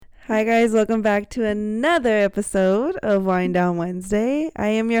Hi guys, welcome back to another episode of Wind Down Wednesday. I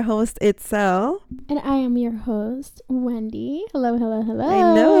am your host, Itzel. And I am your host, Wendy. Hello, hello, hello.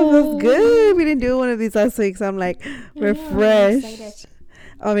 I know, it feels good. We didn't do one of these last week, so I'm like refreshed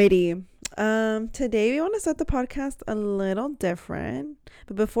already. Today we want to start the podcast a little different.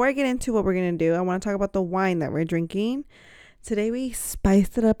 But before I get into what we're going to do, I want to talk about the wine that we're drinking. Today we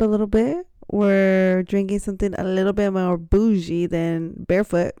spiced it up a little bit. We're drinking something a little bit more bougie than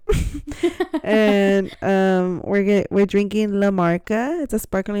barefoot. And we're drinking La Marca. It's a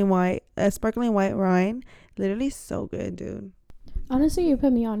sparkling white wine. Literally so good, dude. Honestly, you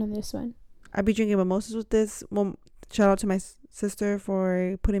put me on in this one. I'd be drinking mimosas with this. Well, shout out to my sister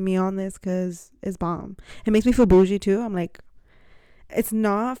for putting me on this because it's bomb. It makes me feel bougie too. I'm like, it's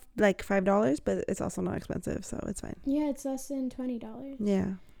not like $5, but it's also not expensive, so it's fine. Yeah, it's less than $20.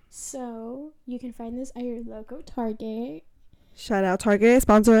 Yeah. So you can find this at your local Target. Shout out Target,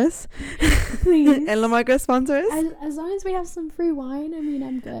 sponsor us. Please. And La Marca sponsor us. As long as we have some free wine, I mean,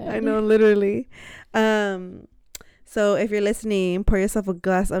 I'm good. I know, literally. So if you're listening, pour yourself a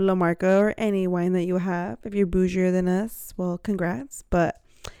glass of La Marca or any wine that you have. If you're bougier than us, well, congrats.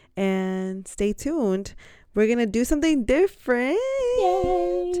 And stay tuned. We're gonna do something different.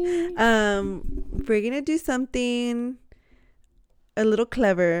 Yay! We're gonna do something a little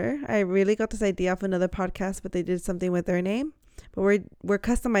clever. I really got this idea off another podcast, but they did something with their name. But we're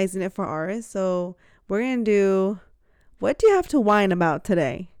customizing it for ours. So we're gonna do, what do you have to whine about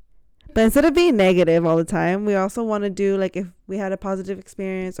today? But instead of being negative all the time, we also want to do like if we had a positive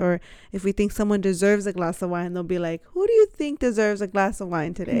experience or if we think someone deserves a glass of wine, they'll be like, who do you think deserves a glass of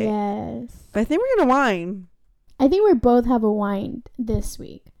wine today? Yes. But I think we're gonna whine. I think we both have a wine this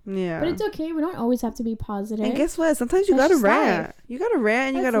week. Yeah. But it's okay. We don't always have to be positive. And guess what? Sometimes you gotta rant. Life. You gotta rant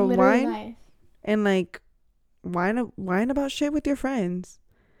and you gotta whine. Life. And like whine about shit with your friends.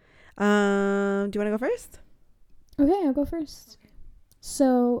 Do you wanna go first? Okay, I'll go first.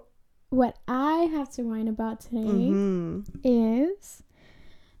 So what I have to whine about today is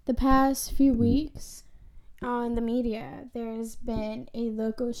the past few weeks on the media, there's been a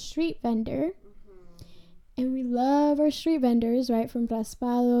local street vendor. And we love our street vendors, right? From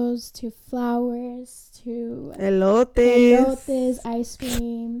raspados to flowers to elotes, ice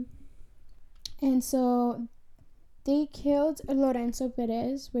cream. And so they killed Lorenzo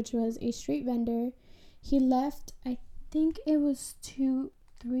Perez, which was a street vendor. He left, I think it was 3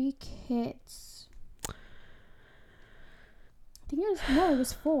 kids. I think it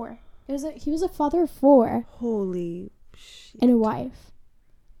was 4. He was a father of 4. Holy shit. And a wife.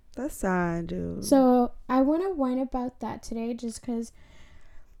 That's sad, dude. So I want to whine about that today just because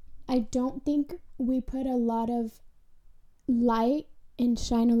I don't think we put a lot of light and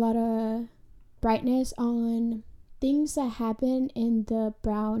shine a lot of brightness on things that happen in the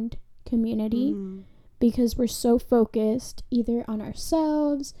brown community because we're so focused either on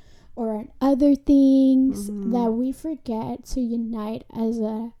ourselves or on other things that we forget to unite as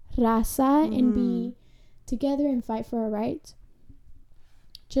a raza and be together and fight for our rights.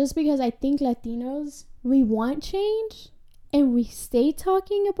 Just because I think Latinos, we want change and we stay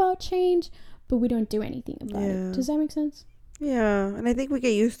talking about change, but we don't do anything about it. Does that make sense? Yeah. And I think we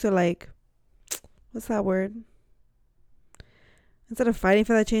get used to like, what's that word? Instead of fighting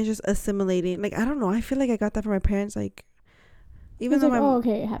for that change, just assimilating. Like, I don't know. I feel like I got that from my parents. Like, even though like,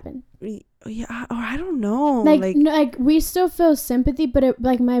 okay, it happened. Yeah. Or I don't know. Like we still feel sympathy, but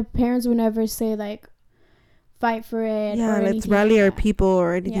like my parents would never say like, fight for it. Yeah, let's rally our people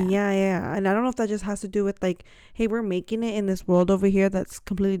or anything. Yeah. And I don't know if that just has to do with like, hey, we're making it in this world over here that's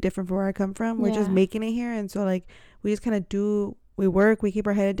completely different from where I come from. We're just making it here, and so like we just kind of we work, we keep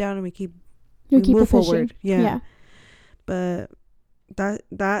our head down, and we move forward. Yeah. But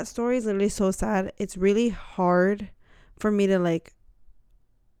that story is literally so sad. It's really hard for me to like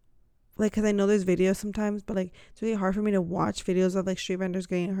because I know there's videos sometimes, but like it's really hard for me to watch videos of like street vendors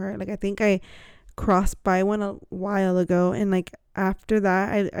getting hurt. Like I think I crossed by one a while ago, and like after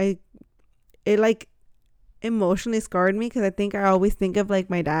that it like emotionally scarred me because I think I always think of like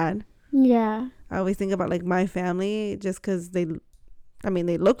my dad. I always think about like my family just because they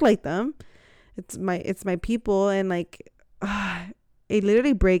look like them. It's my people, and like it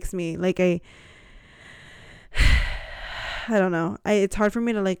literally breaks me. Like I don't know, it's hard for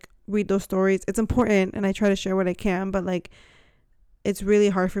me to like read those stories. It's important and I try to share what I can, but like it's really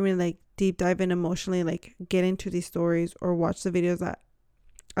hard for me to like deep dive in emotionally, like get into these stories or watch the videos that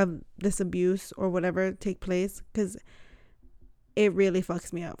of this abuse or whatever take place, because it really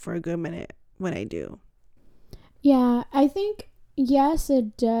fucks me up for a good minute when I do. Yeah, I think yes,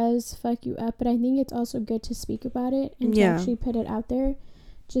 it does fuck you up, but I think it's also good to speak about it and to actually put it out there,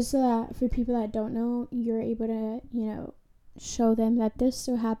 just so that for people that don't know, you're able to, you know, show them that this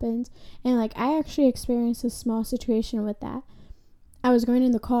still happens. And like, I actually experienced a small situation with that. I was going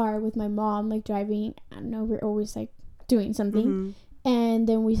in the car with my mom, like driving. I don't know, we're always like doing something. Mm-hmm. And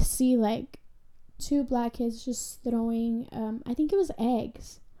then we see like 2 black kids just throwing, I think it was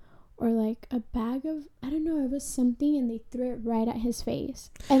eggs or like a bag of, I don't know, it was something, and they threw it right at his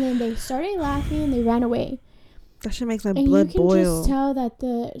face. And then they started laughing and they ran away. That shit makes my and blood you can boil. just tell that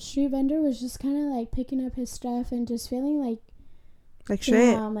the street vendor was just kind of like picking up his stuff and just feeling like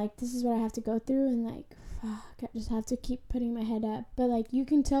shit. like, this is what I have to go through, and like, fuck, I just have to keep putting my head up. But like, you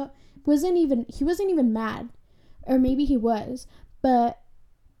can tell he wasn't even mad, or maybe he was, but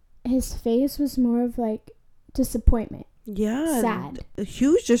his face was more of like disappointment. Yeah, sad. A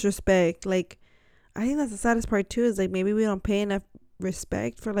huge disrespect. Like, I think that's the saddest part too, is like maybe we don't pay enough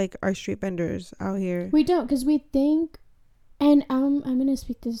respect for like our street vendors out here. We don't, because we think, and I'm gonna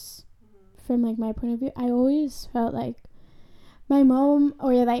speak this from like my point of view. I always felt like my mom,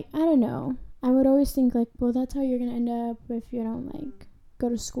 or like, I don't know, I would always think like, well, that's how you're gonna end up if you don't like go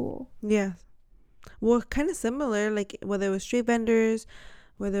to school. Yeah, well, kind of similar, like whether it was street vendors,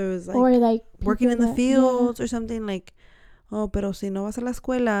 whether it was like, or like working in the fields or something, like, oh, pero si no vas a la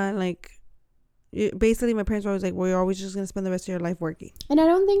escuela, like, basically my parents were always like, well, you're always just gonna spend the rest of your life working. And I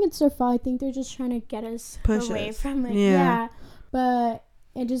don't think it's their fault. I think they're just trying to get us away from like, yeah, but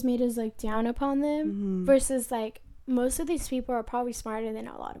it just made us like down upon them, versus like most of these people are probably smarter than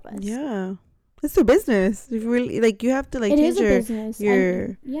a lot of us. Yeah, it's their business. If you really, like, you have to like, it change is a business.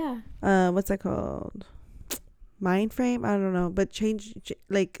 your yeah, what's that called, mind frame, I don't know, but change,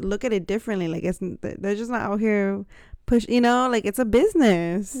 like, look at it differently. Like, it's, they're just not out here push, you know, like, it's a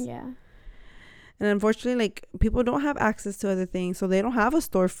business. Yeah. And unfortunately, like, people don't have access to other things, so they don't have a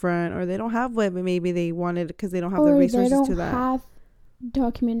storefront, or they don't have what maybe they wanted, because they don't have the resources to that. They don't have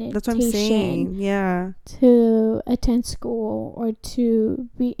documentation. That's what I'm saying. Yeah. To attend school or to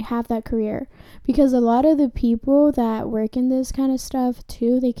have that career, because a lot of the people that work in this kind of stuff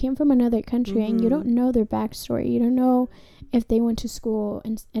too, they came from another country, and you don't know their backstory. You don't know if they went to school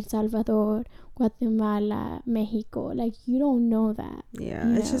in El Salvador, Guatemala, Mexico. Like, you don't know that.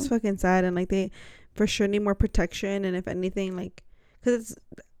 Yeah, it's just fucking sad. And like, they for sure need more protection. And if anything, like, because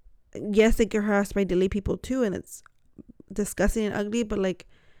it's, yes, they get harassed by Delhi people too, and it's disgusting and ugly, but like,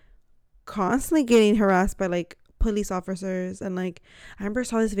 constantly getting harassed by like police officers. And like, I remember I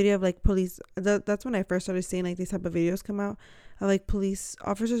saw this video of like police, that's when I first started seeing like these type of videos come out of like police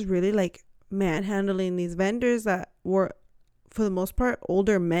officers really like manhandling these vendors that were, for the most part,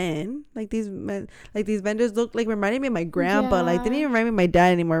 older men. Like, these men, like, these vendors look like, reminding me of my grandpa. Yeah. Like, they didn't even remind me of my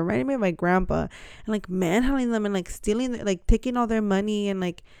dad anymore. Reminding me of my grandpa. And like, manhandling them and like stealing, like, taking all their money. And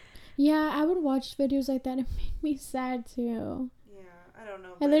like, yeah, I would watch videos like that. It made me sad too. Yeah, I don't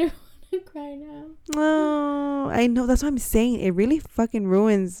know. I literally want to cry now. Oh, I know. That's what I'm saying. It really fucking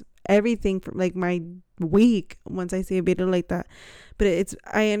ruins everything from like my week once I see a video like that. But it's,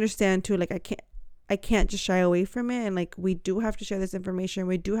 I understand too. Like, I can't just shy away from it. And like, we do have to share this information.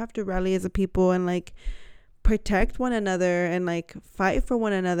 We do have to rally as a people and like protect one another and like fight for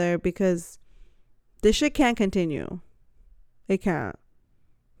one another, because this shit can't continue. It can't.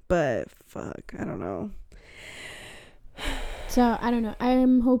 But fuck, I don't know. So I don't know.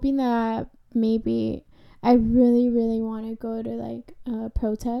 I'm hoping that maybe, I really, really want to go to like a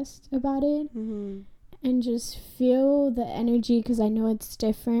protest about it. And just feel the energy, because I know it's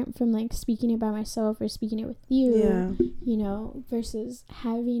different from like speaking it by myself or speaking it with you, you know, versus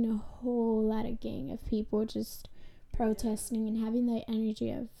having a whole lot of gang of people just protesting and having that energy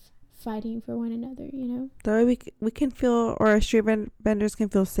of fighting for one another, you know. That way we can feel, or our street vendors can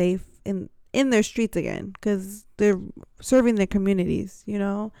feel safe in their streets again, because they're serving their communities, you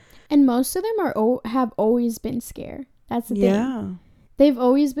know. And most of them have always been scared. That's the thing. They've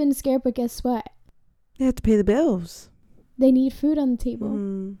always been scared, but guess what? They have to pay the bills. They need food on the table.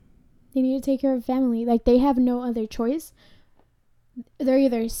 They need to take care of family. Like, they have no other choice. They're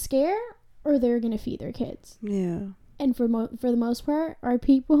either scared or they're going to feed their kids. Yeah. And for the most part, our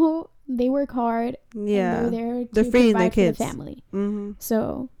people, they work hard. Yeah. And they're there to feeding their kids. For the family.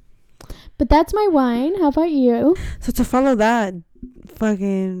 So, but that's my wine. How about you? So to follow that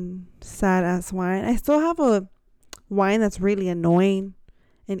fucking sad ass wine, I still have a wine that's really annoying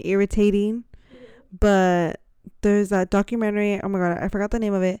and irritating. But there's that documentary, oh my god, I forgot the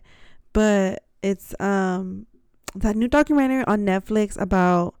name of it, but it's that new documentary on Netflix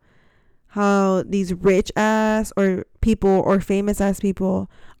about how these rich ass or people or famous ass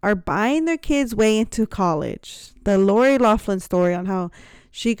people are buying their kids way into college. The Lori Loughlin story on how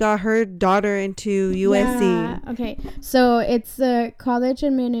she got her daughter into USC. Yeah, okay. So it's the college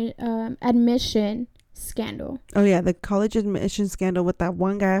admission scandal. Oh yeah, the college admission scandal with that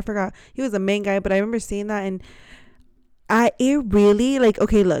one guy. I forgot. He was the main guy, but I remember seeing that, and it really, like,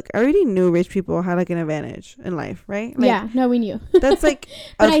 okay, look, I already knew rich people had like an advantage in life, right? Like, yeah, no, we knew. That's like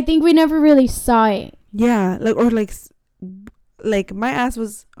but I think we never really saw it. Yeah, like my ass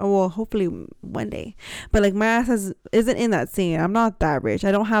was, oh, well, hopefully one day, but like my ass isn't in that scene. I'm not that rich.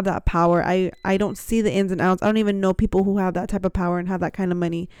 I don't have that power. I don't see the ins and outs. I don't even know people who have that type of power and have that kind of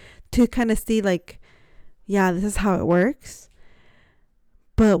money to kind of see, like, yeah, this is how it works.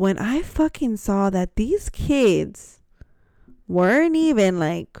 But when I fucking saw that these kids weren't even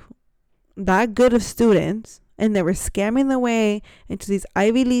like that good of students, and they were scamming their way into these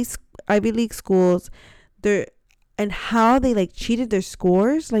Ivy League schools, and how they like cheated their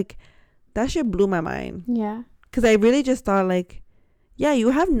scores, like, that shit blew my mind. Yeah. Because I really just thought, like, yeah, you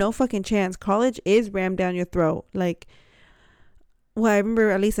have no fucking chance. College is rammed down your throat. Like, well, I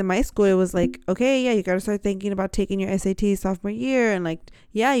remember at least in my school, it was like, okay, yeah, you got to start thinking about taking your SAT sophomore year. And like,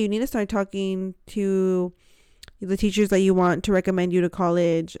 yeah, you need to start talking to the teachers that you want to recommend you to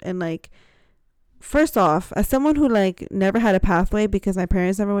college. And like, first off, as someone who like never had a pathway because my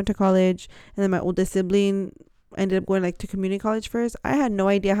parents never went to college, and then my oldest sibling ended up going like to community college first, I had no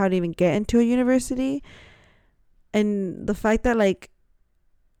idea how to even get into a university. And the fact that like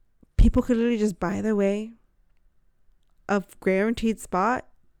people could literally just buy their way a guaranteed spot,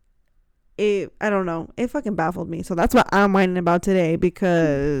 I don't know, it fucking baffled me. So that's what I'm whining about today,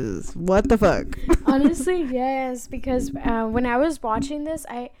 because what the fuck. Honestly, yes, because when I was watching this,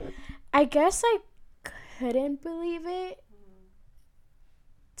 I guess I couldn't believe it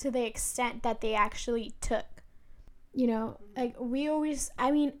to the extent that they actually took. You know, like, we always,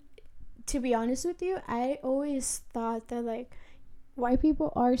 I mean, to be honest with you, I always thought that, like, white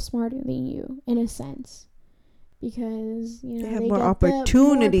people are smarter than you, in a sense. Because, you know, they have more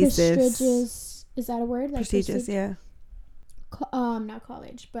opportunities. More prestigious, is that a word? Like prestigious, yeah. Not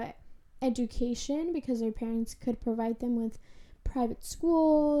college, but education, because their parents could provide them with private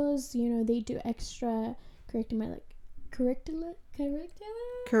schools. You know, they do extra curriculars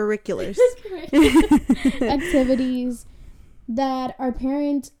activities that our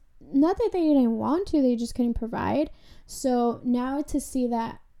parents, not that they didn't want to, they just couldn't provide. So now to see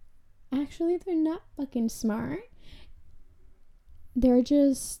that actually they're not fucking smart, they're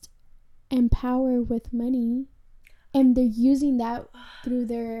just empowered with money, and they're using that through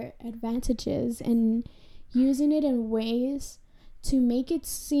their advantages and using it in ways to make it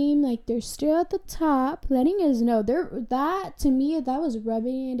seem like they're still at the top, letting us know that to me, that was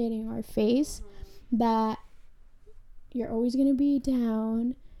rubbing it in our face, that you're always going to be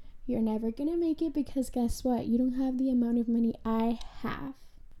down, you're never going to make it, because guess what, you don't have the amount of money I have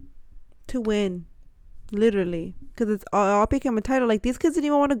to win, literally, because it's all become a title. Like, these kids didn't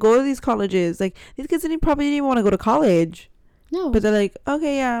even want to go to these colleges. Like, these kids probably didn't even want to go to college. No, but they're like,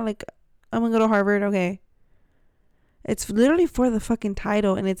 okay, yeah, like, I'm gonna go to Harvard. Okay. It's literally for the fucking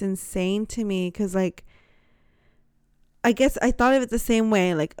title, and it's insane to me, because, like, I guess I thought of it the same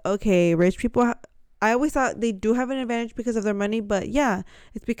way. Like, okay, rich people, I always thought they do have an advantage because of their money, but yeah,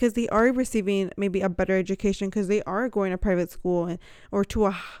 it's because they are receiving maybe a better education because they are going to private school or to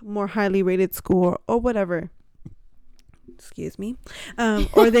a more highly rated school or whatever. Excuse me.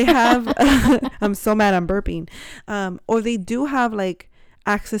 Or they have, I'm so mad I'm burping. Or they do have, like,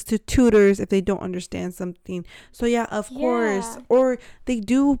 access to tutors if they don't understand something. So yeah, of course. Or they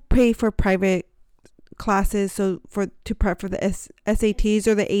do pay for private classes to prep for the SATs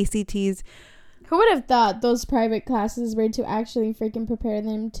or the ACTs. Who would have thought those private classes were to actually freaking prepare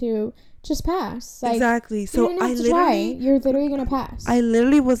them to just pass? Like, exactly. So you're literally gonna pass. I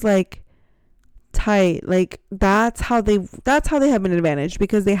literally was like, tight. Like, that's how they have an advantage,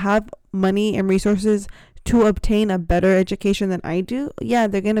 because they have money and resources to obtain a better education than I do. Yeah,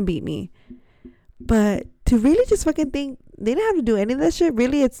 they're gonna beat me. But to really just fucking think they didn't have to do any of that shit,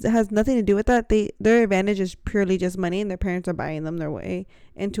 really, it has nothing to do with that. Their advantage is purely just money, and their parents are buying them their way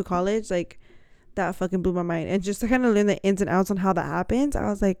into college. Like, that fucking blew my mind. And just to kind of learn the ins and outs on how that happens, I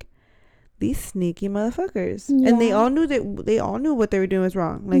was like, these sneaky motherfuckers. Yeah. And they all knew what they were doing was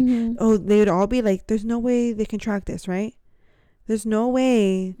wrong. Like, they would all be like, there's no way they can track this, right? There's no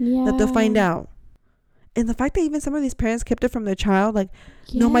way that they'll find out. And the fact that even some of these parents kept it from their child, like,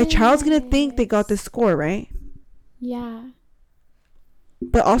 no, my child's gonna think they got this score, right? Yeah.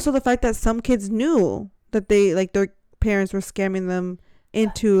 But also the fact that some kids knew that they, like, their parents were scamming them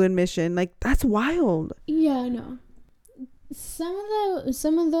into admission, like, that's wild. Yeah, I know.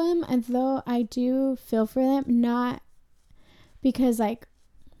 Some of them, though, I do feel for them, not because, like,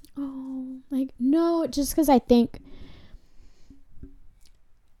 Oh, like, no, just because I think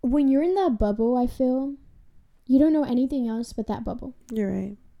when you're in that bubble, I feel you don't know anything else but that bubble. You're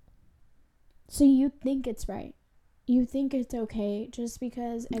right. So you think it's right. You think it's okay just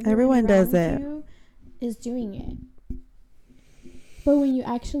because everyone does it. You is doing it. But when you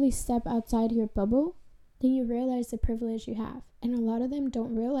actually step outside your bubble, then you realize the privilege you have. And a lot of them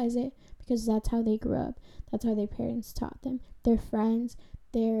don't realize it because that's how they grew up. That's how their parents taught them. Their friends,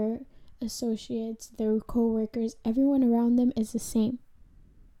 their associates, their co-workers, everyone around them is the same.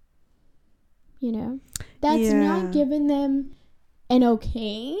 You know? That's not giving them an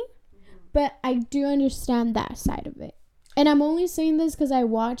okay, but I do understand that side of it. And I'm only saying this because I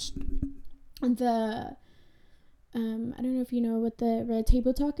watched the, I don't know if you know what the Red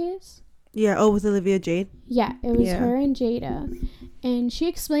Table Talk is. Yeah, oh, with Olivia Jade? Yeah, it was her and Jada. And she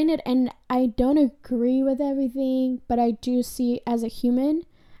explained it, and I don't agree with everything, but I do see, as a human,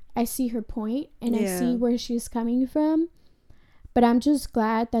 I see her point, and I see where she's coming from. But I'm just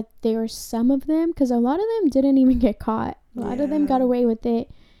glad that there are some of them, because a lot of them didn't even get caught. A lot of them got away with it.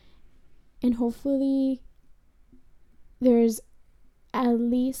 And hopefully there's at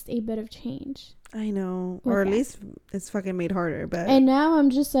least a bit of change. I know. Or at least it's fucking made harder. But and now I'm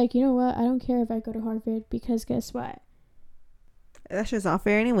just like, you know what? I don't care if I go to Harvard, because guess what? That's just not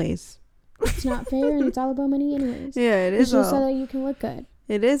fair anyways. It's not fair, and it's all about money anyways. Yeah, it is. It's just so that you can look good.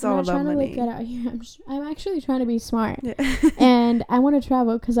 It is all about money. I'm not trying to look good out here. I'm actually trying to be smart. Yeah. And I want to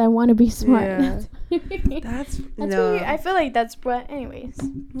travel because I want to be smart. Yeah. that's no. I feel like that's what, anyways.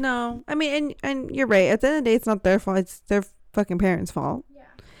 No. I mean, and you're right. At the end of the day, it's not their fault. It's their fucking parents' fault. Yeah.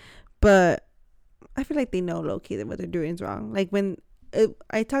 But I feel like they know low-key that what they're doing is wrong. Like, when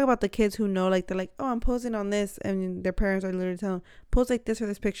I talk about the kids who know, like, they're like, oh, I'm posing on this. And their parents are literally telling them, post like this for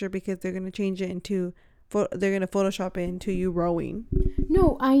this picture because they're going to change it into... they're gonna Photoshop it into you rowing.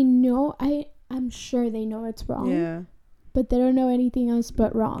 No, I know. I'm sure they know it's wrong. Yeah, but they don't know anything else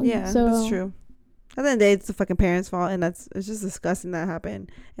but wrong. Yeah, so that's true. At the end of the day, it's the fucking parents' fault, and it's just disgusting that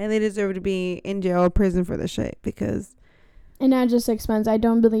happened. And they deserve to be in jail or prison for this shit because. And not just 6 months. I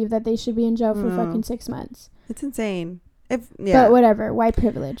don't believe that they should be in jail for fucking 6 months. It's insane. But whatever, white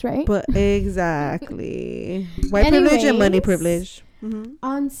privilege, right? But exactly, white privilege and money privilege. Mm-hmm.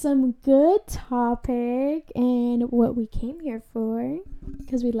 On some good topic and what we came here for,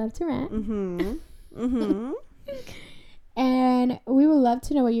 because we love to rant. Mm-hmm. Mm-hmm. And we would love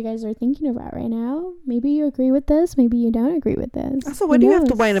to know what you guys are thinking about right now. Maybe you agree with this, maybe you don't agree with this. So what do you have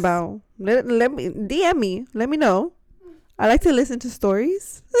to whine about? Let me DM me. Let me know. I like to listen to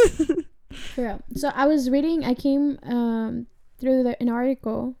stories. For real. So I was reading. I came through an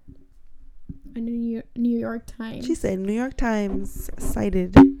article. A New York Times. She said New York Times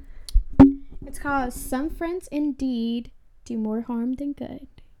cited. It's called "Some Friends Indeed Do More Harm Than Good."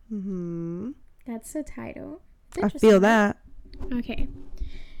 Mm-hmm. That's the title. I feel that. Okay.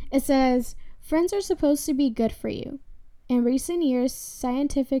 It says, friends are supposed to be good for you. In recent years,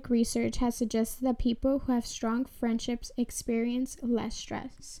 scientific research has suggested that people who have strong friendships experience less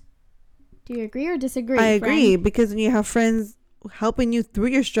stress. Do you agree or disagree? I agree, because when you have friends helping you through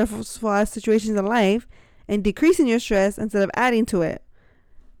your stressful ass situations in life and decreasing your stress instead of adding to it.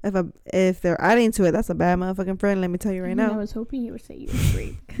 If they're adding to it, that's a bad motherfucking friend, let me tell you right now. I was hoping you would say you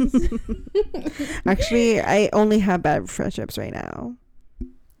agree. Actually, I only have bad friendships right now.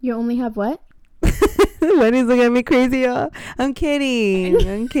 You only have what? Wendy's looking at me crazy, y'all. I'm kidding.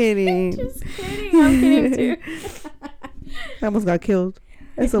 Just kidding. I'm kidding too. I almost got killed.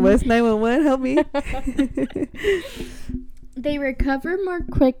 SOS 911, help me. They recover more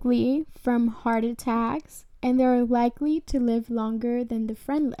quickly from heart attacks, and they're likely to live longer than the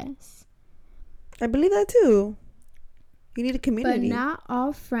friendless. I believe that too. You need a community. But not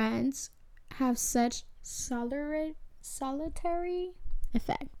all friends have such solitary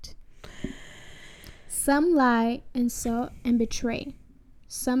effect. Some lie, insult, and betray.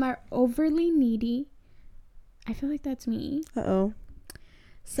 Some are overly needy. I feel like that's me. Uh-oh.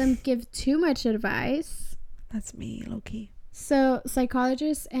 Some give too much advice. That's me, low-key. So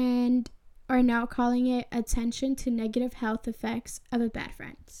psychologists are now calling it attention to negative health effects of a bad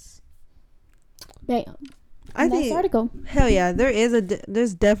friends. Bam. I think this article. Hell yeah,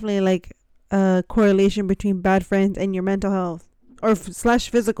 there's definitely like a correlation between bad friends and your mental health or /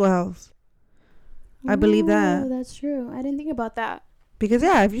 physical health. I believe that. Oh, that's true. I didn't think about that. Because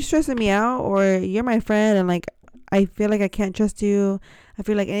if you're stressing me out or you're my friend and like I feel like I can't trust you, I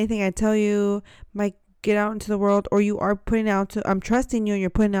feel like anything I tell you might get out into the world, or you are putting out to, I'm trusting you and you're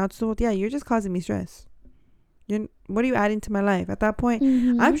putting out to the world, you're just causing me stress. What are you adding to my life? At that point,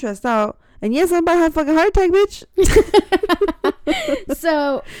 I'm stressed out. And yes, I'm about to have a fucking heart attack, bitch.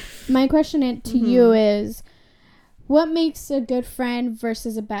 So my question to you is, what makes a good friend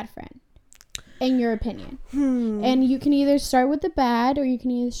versus a bad friend, in your opinion? And you can either start with the bad or you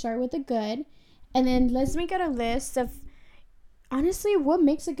can either start with the good. And then let's make out a list of, honestly, what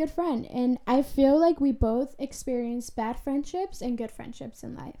makes a good friend. And I feel like we both experience bad friendships and good friendships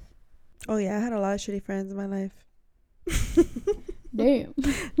in life. Oh, yeah. I had a lot of shitty friends in my life. Damn.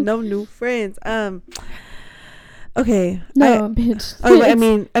 No new friends. Okay. Bitch. Oh, I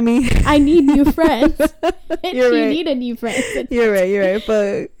mean. I need new friends. You're right. You need a new friend. You're right.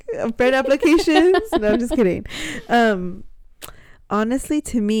 But friend applications? No, I'm just kidding. Honestly,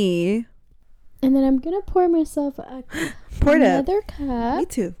 to me. And then I'm gonna pour myself another cup. Me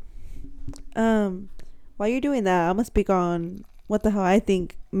too. While you're doing that, I'm gonna speak on what the hell I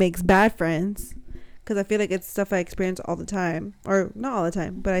think makes bad friends, because I feel like it's stuff I experience all the time, or not all the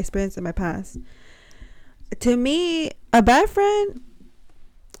time, but I experienced in my past. To me, a bad friend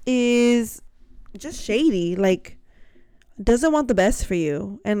is just shady, like doesn't want the best for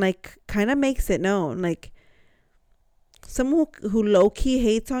you, and like kind of makes it known, like someone who low-key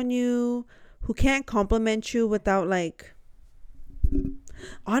hates on you, who can't compliment you without like,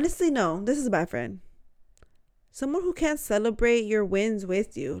 honestly, no, this is a bad friend. Someone who can't celebrate your wins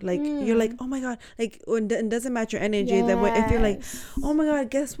with you. Like, you're like, oh my God. Like, it doesn't match your energy. Yes. That if you're like, oh my God,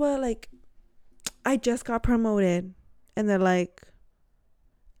 guess what? Like, I just got promoted. And they're like,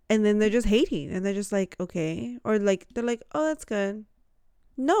 and then they're just hating. And they're just like, okay. Or like, they're like, oh, that's good.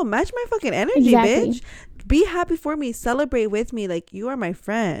 No, match my fucking energy, bitch. Be happy for me. Celebrate with me. Like, you are my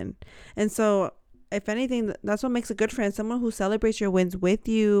friend. And so, if anything, that's what makes a good friend. Someone who celebrates your wins with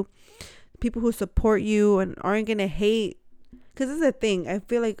you. People who support you and aren't gonna hate, because this is the thing, I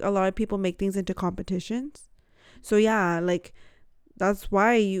feel like a lot of people make things into competitions. So yeah, like that's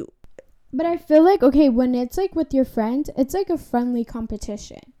why but I feel like, okay, when it's like with your friends, it's like a friendly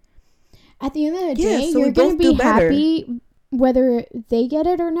competition. At the end of the day, so you're gonna be happy whether they get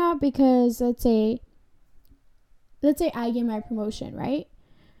it or not, because let's say I get my promotion, right?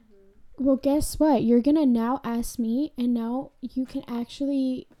 Well, guess what, you're gonna now ask me, and now you can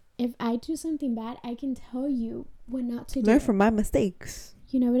actually, if I do something bad, I can tell you what not to do. Learn from my mistakes.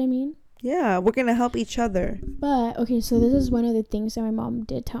 You know what I mean? Yeah, we're going to help each other. But, okay, so this is one of the things that my mom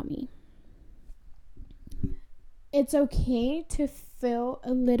did tell me. It's okay to feel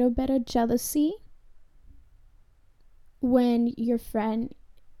a little bit of jealousy when your friend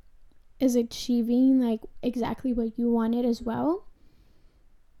is achieving, like, exactly what you wanted as well.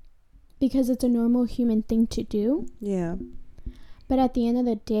 Because it's a normal human thing to do. Yeah. But at the end of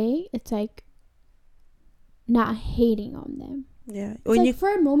the day, it's like not hating on them. Yeah. When like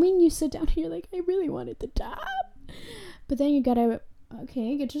for a moment you sit down and you're like, I really wanted the job. But then you gotta,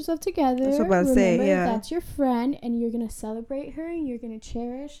 okay, get yourself together. That's what I'm about to say, yeah. That's your friend, and you're gonna celebrate her, and you're gonna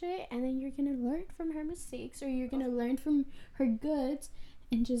cherish it, and then you're gonna learn from her mistakes, or you're gonna learn from her goods,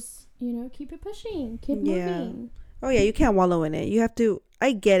 and just, keep it pushing, keep moving. Oh yeah, you can't wallow in it. You have to.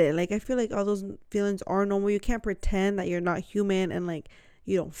 I get it. Like, I feel like all those feelings are normal. You can't pretend that you're not human and like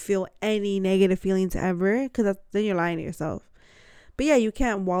you don't feel any negative feelings ever, because then you're lying to yourself. But yeah, you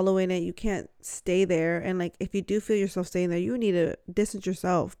can't wallow in it. You can't stay there. And like, if you do feel yourself staying there, you need to distance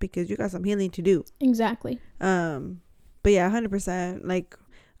yourself, because you got some healing to do. Exactly. But yeah, 100%. Like,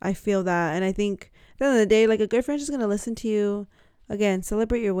 I feel that, and I think at the end of the day, like, a good friend's just gonna listen to you. Again,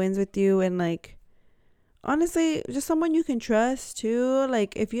 celebrate your wins with you, and like, honestly, just someone you can trust too.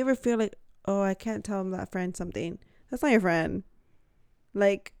 Like, if you ever feel like, oh, I can't tell that friend something, that's not your friend.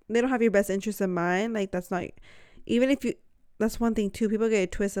 Like, they don't have your best interest in mind. Like, that's not, even if you, that's one thing too. People get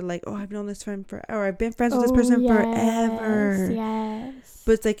it twisted, like, oh, I've known this friend forever, or I've been friends with this person forever. Yes.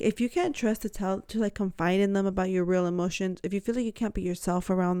 But it's like, if you can't trust to like confide in them about your real emotions, if you feel like you can't be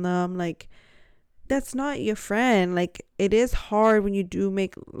yourself around them, like, that's not your friend. Like, it is hard when you do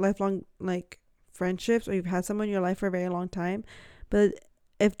make lifelong like friendships, or you've had someone in your life for a very long time, but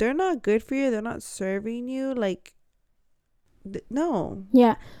if they're not good for you, they're not serving you, like, no.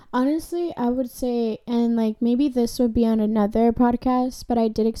 Yeah, honestly, I would say, and like maybe this would be on another podcast, but I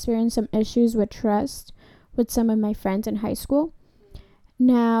did experience some issues with trust with some of my friends in high school.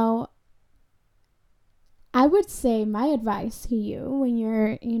 Now, I would say my advice to you when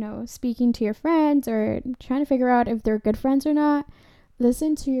you're, speaking to your friends or trying to figure out if they're good friends or not,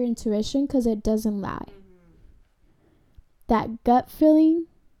 listen to your intuition, because it doesn't lie. That gut feeling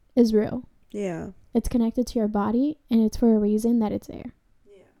is real. Yeah. It's connected to your body, and it's for a reason that it's there.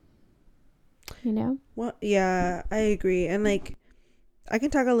 Yeah. Well, yeah, I agree. And like, I can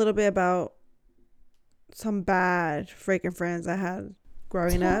talk a little bit about some bad freaking friends I had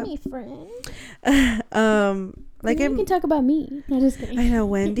growing up. Tell me, friend. Like you can talk about me. No, just kidding. I know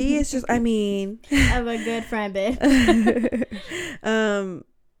Wendy is just. I mean, I'm a good friend, babe.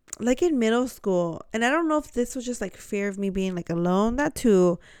 Like in middle school, and I don't know if this was just like fear of me being like alone. That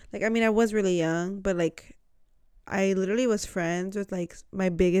too. Like I mean, I was really young, but like I literally was friends with like my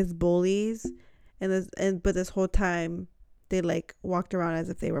biggest bullies, but this whole time they like walked around as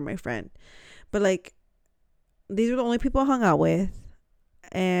if they were my friend. But like these were the only people I hung out with,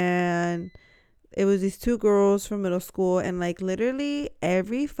 and it was these two girls from middle school, and like literally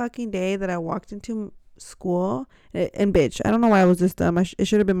every fucking day that I walked into school, and bitch, I don't know why I was this dumb. It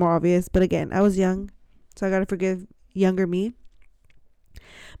should have been more obvious, but again, I was young, so I gotta forgive younger me.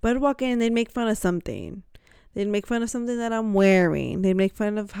 But I'd walk in and they'd make fun of something. They'd make fun of something that I'm wearing. They'd make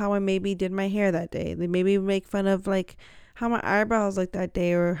fun of how I maybe did my hair that day. They maybe make fun of like how my eyebrows looked that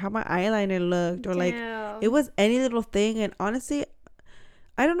day, or how my eyeliner looked, or like it was any little thing. And honestly,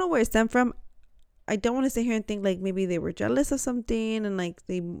 I don't know where it stemmed from. I don't want to sit here and think like maybe they were jealous of something and like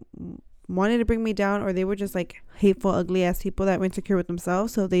they wanted to bring me down, or they were just like hateful, ugly ass people that were insecure with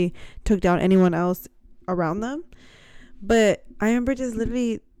themselves, so they took down anyone else around them. But I remember just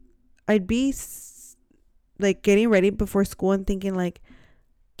literally I'd be like getting ready before school and thinking like,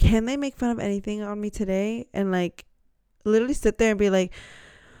 can they make fun of anything on me today? And like literally sit there and be like,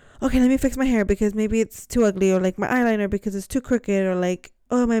 okay, let me fix my hair because maybe it's too ugly, or like my eyeliner because it's too crooked, or like,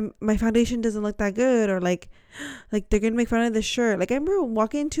 oh, my foundation doesn't look that good, or like they're gonna make fun of this shirt. Like I remember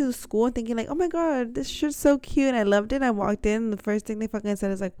walking into school and thinking like, oh my god, this shirt's so cute, and I loved it. I walked in and the first thing they fucking said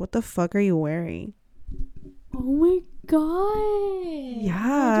is like, what the fuck are you wearing? Oh my god.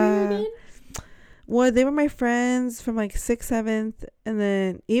 Yeah. Well, they were my friends from like 6th, 7th, and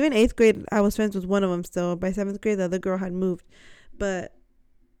then even 8th grade I was friends with one of them still. By 7th grade the other girl had moved. But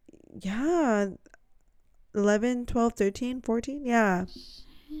yeah, 11, 12, 13, 14, yeah.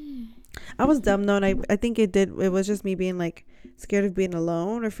 I was dumb though, and I think it was just me being like scared of being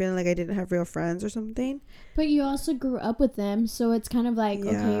alone, or feeling like I didn't have real friends or something. But you also grew up with them, so it's kind of like,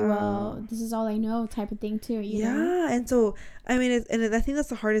 okay, well, this is all I know type of thing too, you know? And so I mean, I think that's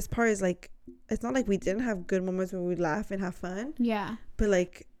the hardest part, is like it's not like we didn't have good moments where we laugh and have fun. Yeah. But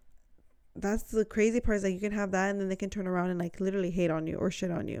like that's the crazy part, is like you can have that and then they can turn around and like literally hate on you or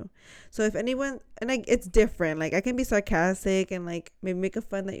shit on you. So if anyone, and like it's different, like I can be sarcastic and like maybe make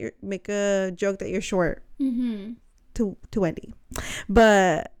a joke that you're short to Wendy,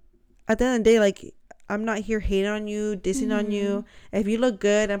 but at the end of the day, like I'm not here hating on you, dissing on you. If you look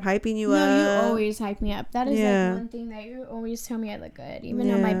good, I'm hyping you up. No, you always hype me up. That is like one thing that you always tell me I look good.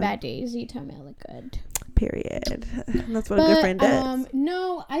 Even on my bad days, you tell me I look good. Period. That's what a good friend does.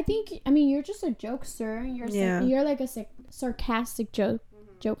 No, I think, I mean, you're just a jokester. You're like a sarcastic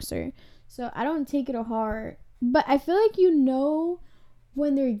jokester. So I don't take it to heart. But I feel like you know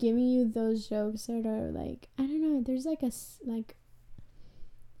when they're giving you those jokes that are like, I don't know, there's like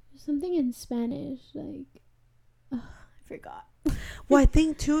something in Spanish, like, I forgot. Well, I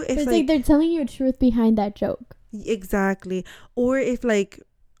think too, it's like they're telling you a truth behind that joke. Exactly. Or if like,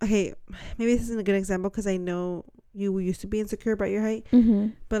 okay, maybe this isn't a good example because I know you used to be insecure about your height,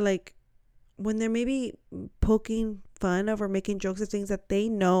 but like when they're maybe poking fun of or making jokes of things that they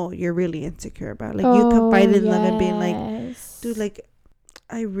know you're really insecure about, like you confided in them and being like, dude, like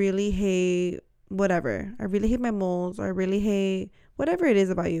I really hate whatever, I really hate my moles, or I really hate whatever it is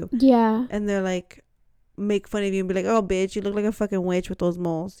about you. Yeah. And they're like, make fun of you and be like, oh bitch, you look like a fucking witch with those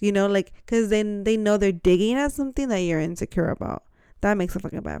moles, you know, like, because then they know they're digging at something that you're insecure about. That makes a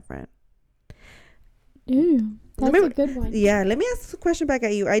fucking bad friend. Ooh, that's a good one. Yeah, let me ask a question back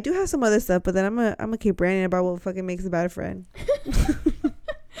at you. I do have some other stuff, but then I'm gonna keep ranting about what fucking makes a bad friend.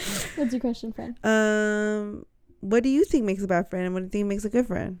 What's your question, friend? What do you think makes a bad friend, and what do you think makes a good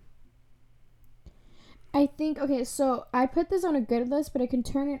friend? I think, okay, so I put this on a good list, but I can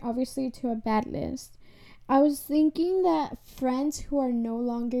turn it obviously to a bad list. I was thinking that friends who are no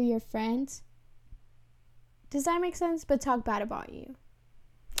longer your friends, does that make sense? But talk bad about you.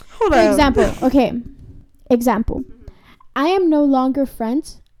 Hold on. Example. I am no longer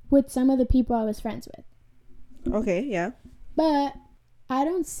friends with some of the people I was friends with. Okay, yeah. But I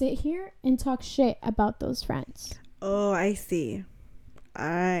don't sit here and talk shit about those friends. Oh, I see.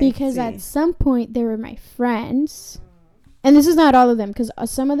 Because at some point they were my friends, and this is not all of them, because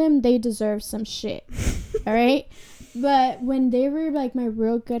some of them, they deserve some shit. All right, but when they were like my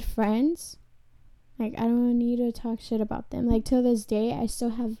real good friends, like I don't need to talk shit about them. Like till this day, I still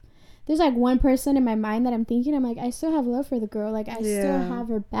have, there's like one person in my mind that I'm thinking, I'm like, I still have love for the girl, like I still have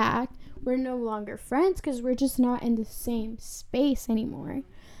her back. We're no longer friends because we're just not in the same space anymore,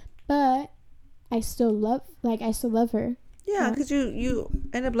 but I still love her. Yeah, because you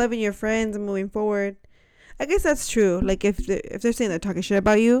end up loving your friends and moving forward. I guess that's true. Like if they're saying they're talking shit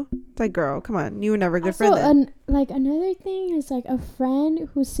about you, it's like, girl, come on, you were never a good friend then. Like another thing is like a friend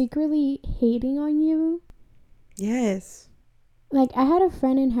who's secretly hating on you. Yes. Like I had a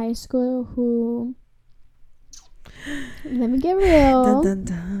friend in high school who, let me get real. Dun, dun,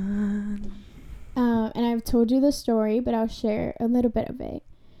 dun. And I've told you the story, but I'll share a little bit of it.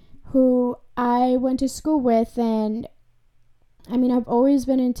 Who I went to school with, and I mean, I've always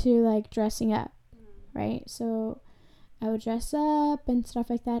been into like dressing up, right? So I would dress up and stuff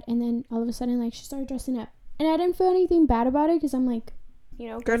like that, and then all of a sudden, like, she started dressing up, and I didn't feel anything bad about it because I'm like, you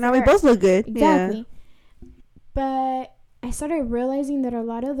know, girl, now we both look good. Exactly. Yeah. But I started realizing that a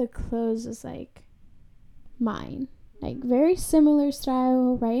lot of the clothes is like mine, like very similar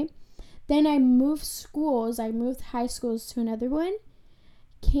style, right? Then I moved schools. I moved high schools to another one.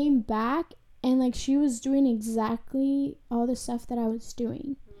 Came back, and like she was doing exactly all the stuff that I was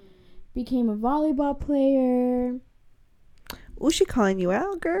doing. Became a volleyball player. Oh, she calling you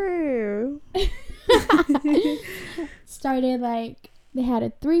out, girl. Started like they had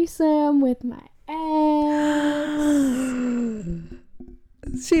a threesome with my ex.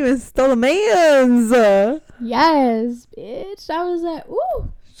 She was stole a man's. Yes, bitch. I was like,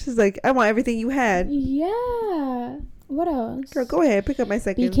 ooh. She's like, I want everything you had. Yeah. What else? Girl, go ahead. Pick up my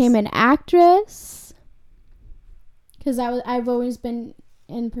seconds. Became an actress. Because I've always been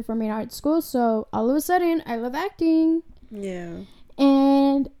in performing arts school. So all of a sudden, I love acting. Yeah.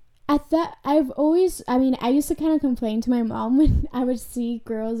 And at that, I used to kind of complain to my mom when I would see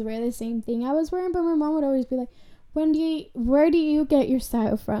girls wear the same thing I was wearing. But my mom would always be like, Wendy, where do you get your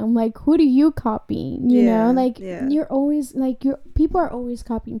style from? Like, who do you copy? You know, like, you're always, like, people are always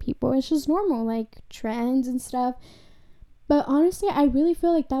copying people. It's just normal, like, trends and stuff. But honestly, I really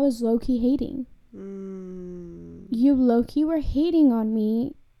feel like that was low-key hating. You low-key were hating on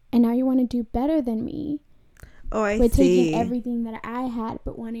me, and now you want to do better than me. Oh, I see. With taking everything that I had,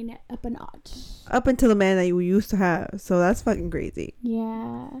 but wanting it up a notch. Up until the man that you used to have. So that's fucking crazy.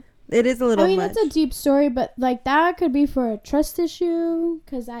 Yeah. It is a little much. That's a deep story, but like that could be for a trust issue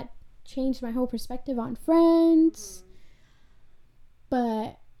because that changed my whole perspective on friends.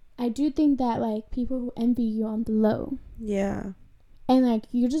 But I do think that like people who envy you on the low. Yeah. And like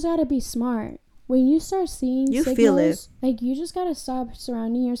you just gotta be smart. When you start seeing signals, feel it. Like you just gotta stop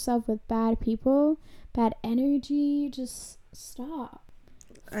surrounding yourself with bad people, bad energy. Just stop.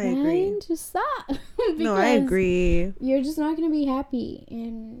 I agree. Just stop. No, I agree. You're just not gonna be happy,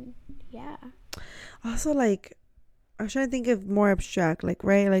 and yeah. Also, like, I was trying to think of more abstract, like,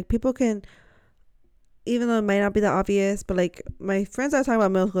 right? Like, people can, even though it might not be that obvious, but like my friends I was talking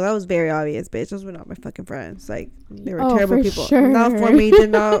about middle school, that was very obvious, bitch. Those were not my fucking friends. Like, they were terrible people. Sure. Not for me.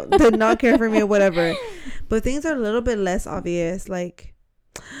 Did not care for me or whatever. But things are a little bit less obvious. Like,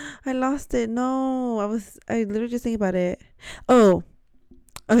 I lost it. No, I literally just think about it. Oh.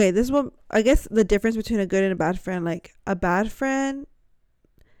 Okay, this is what I guess the difference between a good and a bad friend. Like, a bad friend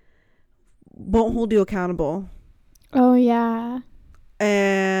won't hold you accountable. Oh, yeah.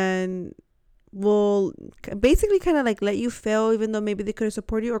 And will basically kind of like let you fail, even though maybe they could have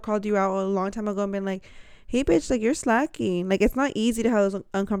supported you or called you out a long time ago and been like, hey, bitch, like, you're slacking. Like, it's not easy to have those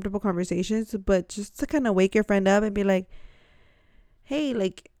uncomfortable conversations, but just to kind of wake your friend up and be like, hey,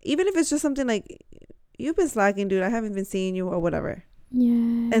 like, even if it's just something like, you've been slacking, dude. I haven't been seeing you or whatever.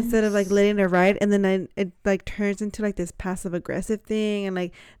 Yeah. Instead of like letting it ride, and then it like turns into like this passive aggressive thing, and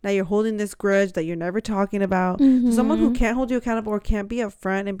like now you're holding this grudge that you're never talking about. Mm-hmm. So someone who can't hold you accountable or can't be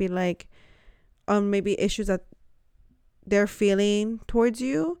upfront and be like, maybe issues that they're feeling towards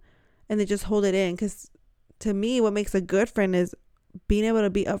you, and they just hold it in. Because to me, what makes a good friend is being able to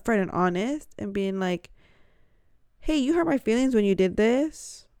be upfront and honest and being like, hey, you hurt my feelings when you did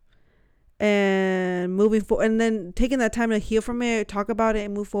this. And moving forward, and then taking that time to heal from it, talk about it,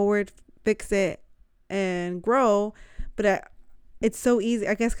 and move forward, fix it, and grow. But it's so easy,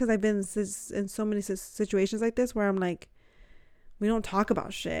 I guess, because I've been in so many situations like this where I'm like, we don't talk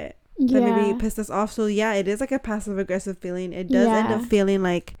about shit that maybe pissed us off. So yeah, it is like a passive aggressive feeling. It does end up feeling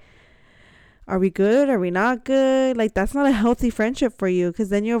like, are we good? Are we not good? Like, that's not a healthy friendship for you, because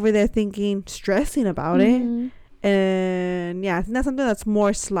then you're over there stressing about it. And yeah, I think that's something that's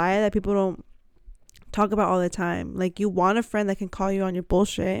more sly that people don't talk about all the time. Like, you want a friend that can call you on your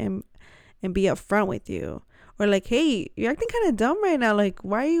bullshit and be upfront with you, or like, hey, you're acting kind of dumb right now. Like,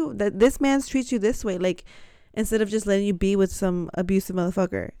 why are you that this man treats you this way? Like, instead of just letting you be with some abusive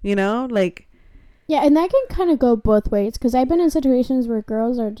motherfucker, you know, like. Yeah, and that can kind of go both ways, because I've been in situations where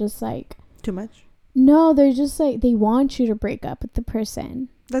girls are just like too much. No, they're just like, they want you to break up with the person.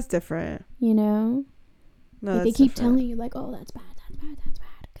 That's different. You know. No, like they keep telling you like, oh, that's bad,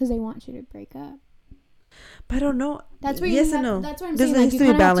 because they want you to break up. But I don't know. That's where yes you and have, no. that's what I'm There's saying. Like, has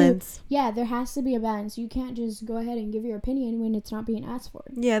to be balance. There has to be a balance. You can't just go ahead and give your opinion when it's not being asked for.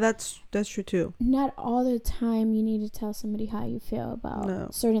 Yeah, that's true too. Not all the time you need to tell somebody how you feel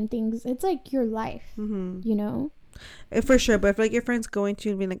about certain things. It's like your life, you know. For sure, but if like your friend's going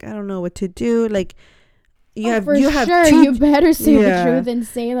to be like, I don't know what to do, like you better say the truth and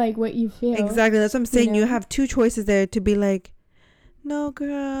say like what you feel. Exactly, that's what I'm saying. You have two choices there to be like, no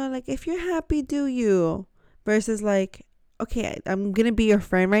girl, like if you're happy, do you, versus like, okay, I'm gonna be your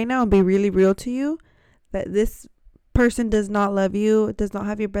friend right now and be really real to you that this person does not love you, does not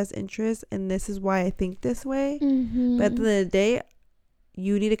have your best interest, and this is why I think this way. But at the end of the day,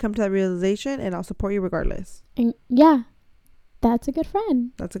 you need to come to that realization, and I'll support you regardless. And yeah, that's a good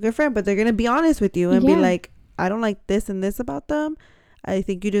friend. That's a good friend, but they're gonna be honest with you and be like, I don't like this and this about them. I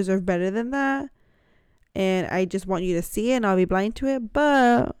think you deserve better than that, and I just want you to see it, and I'll be blind to it.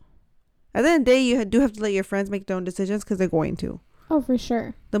 But at the end of the day, you do have to let your friends make their own decisions, because they're going to. Oh, for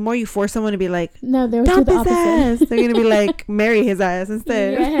sure. The more you force someone to be like, no, they'll do the opposite. They're gonna be like, marry his ass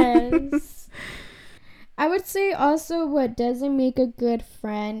instead. Yes. I would say also what doesn't make a good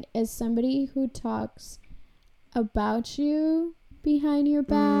friend is somebody who talks about you behind your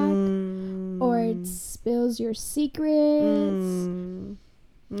back or it spills your secrets.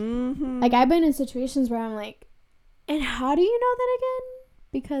 Like, I've been in situations where I'm like, and how do you know that again?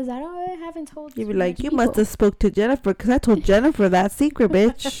 Because I haven't told you. You'd be like, you must have spoke to Jennifer, because I told Jennifer that secret,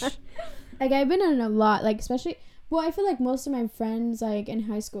 bitch. Like, I've been in a lot, like, especially, well, I feel like most of my friends, like, in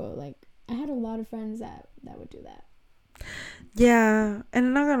high school, like, I had a lot of friends that would do that. Yeah, and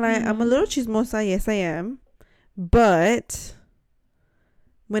I'm not gonna lie, I'm a little chismosa, yes I am, but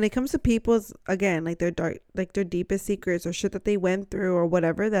when it comes to people's, again, like their deepest secrets or shit that they went through or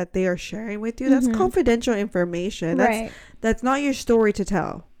whatever that they are sharing with you, that's confidential information. That's not your story to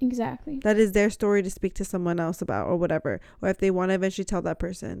tell. Exactly. That is their story to speak to someone else about or whatever. Or if they want to eventually tell that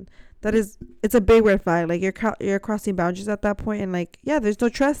person. It's a big red flag. Like, you're crossing boundaries at that point, and like, yeah, there's no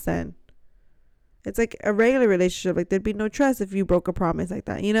trust then. It's like a regular relationship. Like, there'd be no trust if you broke a promise like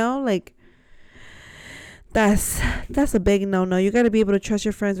that, you know? Like, that's a big no. You got to be able to trust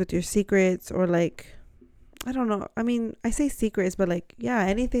your friends with your secrets, or like, I don't know. I mean, I say secrets, but like, yeah,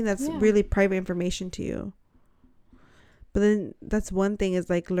 anything that's really private information to you. But then that's one thing, is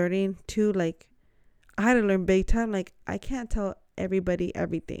like learning to, like, I had to learn big time. Like, I can't tell everybody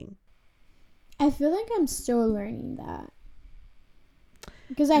everything. I feel like I'm still learning that.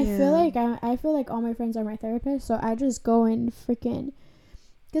 Because I feel like all my friends are my therapists, so I just go and freaking,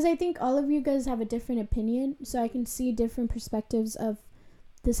 because I think all of you guys have a different opinion, so I can see different perspectives of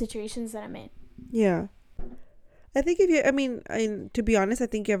the situations that I'm in. Yeah. I think to be honest, I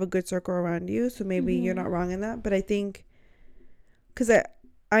think you have a good circle around you, so maybe you're not wrong in that. But I think, because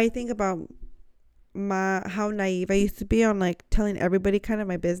I think about how naive I used to be on, like, telling everybody kind of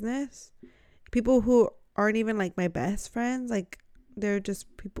my business. People who aren't even, like, my best friends, like, they're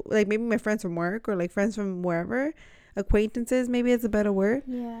just people, like, maybe my friends from work or, like, friends from wherever. Acquaintances, maybe it's a better word.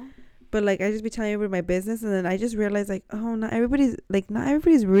 Yeah. But like, I just be telling everybody my business, and then I just realized, like, oh, not everybody's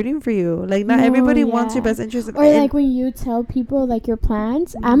rooting for you. Like, not everybody wants your best interest. Or like when you tell people like your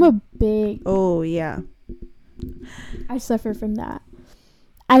plans, I'm a big. Oh yeah. I suffer from that.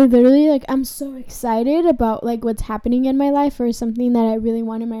 I literally, like, I'm so excited about like what's happening in my life or something that I really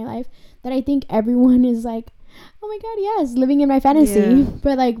want in my life that I think everyone is like, oh my god, yes, living in my fantasy. Yeah.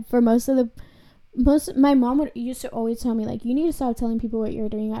 But like for my mom used to always tell me, like, you need to stop telling people what you're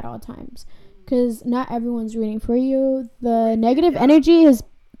doing at all times, because not everyone's rooting for you. The negative energy is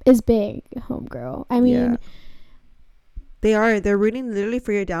big, homegirl. I mean, they're rooting literally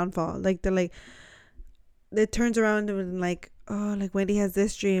for your downfall. Like, they're like, it turns around and like, oh, like, Wendy has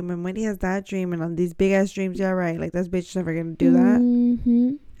this dream and Wendy has that dream, and on these big ass dreams, yeah, right, like, this bitch is never gonna do that.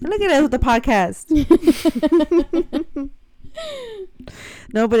 And look at us with the podcast.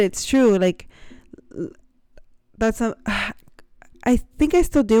 No, but it's true. Like, I think I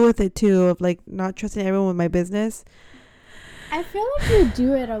still deal with it too, of like not trusting everyone with my business. I feel like you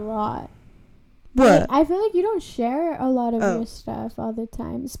do it a lot. What? Like, I feel like you don't share a lot of your stuff all the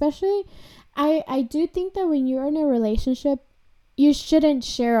time. Especially, I do think that when you're in a relationship, you shouldn't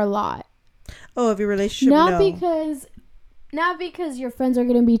share a lot. Oh, of your relationship? Not because your friends are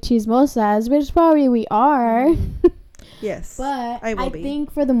gonna be chismosas, which probably we are. Yes, but I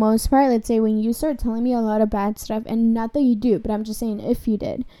think for the most part, let's say when you start telling me a lot of bad stuff, and not that you do, but I'm just saying if you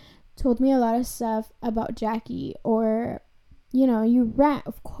told me a lot of stuff about Jackie, or, you know, you rant,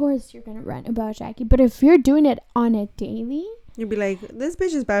 of course you're gonna rant about Jackie, but if you're doing it on a daily, you'd be like, this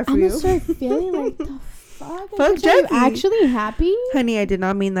bitch is bad for you. I'm gonna start feeling like, the fuck? Fuck Bitch, are you Jackie. actually happy? Honey, I did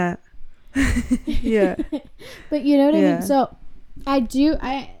not mean that. Yeah. But you know what I Yeah. mean? So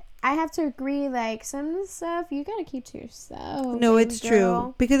I have to agree, like, some stuff you gotta keep to yourself. No, baby it's girl.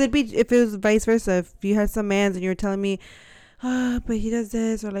 true. Because it'd be, if it was vice versa, if you had some mans and you were telling me, but he does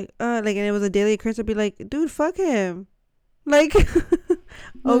this, or like, and it was a daily occurrence, I'd be like, dude, fuck him. Like,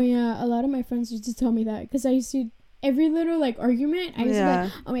 Oh yeah, a lot of my friends used to tell me that, because I used to, every little like argument, I used to be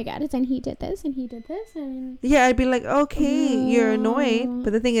like, oh my god, it's and he did this and he did this, and yeah, I'd be like, okay, you're annoyed,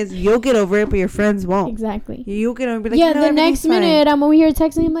 but the thing is, you'll get over it, but your friends won't. exactly. You'll get over it, be like, Yeah, no, the next minute fine. I'm over here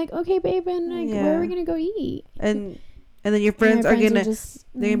texting him like, okay, babe, and like, Yeah. where are we gonna go eat? And then your friends are gonna, they're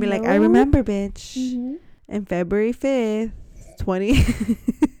gonna be like, I no. remember, bitch, Mhm. in February 5th, 20.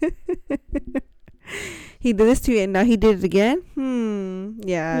 He did this to you and now he did it again.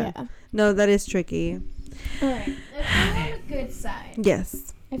 Yeah. No, that is tricky. All right. Let's go on the good side.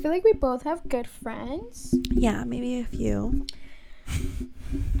 Yes. I feel like we both have good friends. Yeah, maybe a few.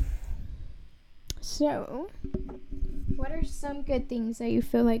 So, what are some good things that you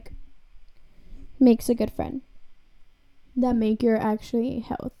feel like makes a good friend? That make your actually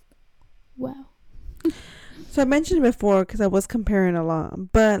health well? So I mentioned it before because I was comparing a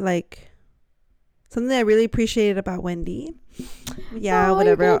lot, but like something I really appreciated about Wendy. Yeah,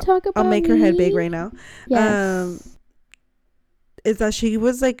 whatever. I'll make her head big right now. Yes. Is that she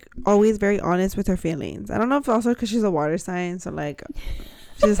was like always very honest with her feelings. I don't know if also because she's a water sign, so like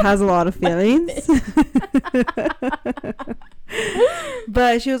she just has a lot of feelings.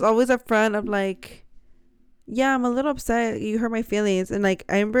 But she was always upfront of like, yeah, I'm a little upset. You hurt my feelings. And like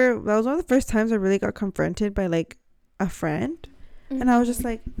I remember that was one of the first times I really got confronted by like a friend. And I was just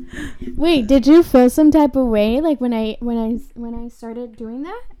like, wait, did you feel some type of way like when I started doing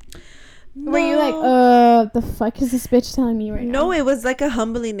that? no. Were you like, the fuck is this bitch telling me right now? No, it was like a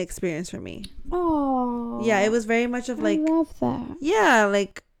humbling experience for me. Oh. Yeah, it was very much of like, I love that. yeah,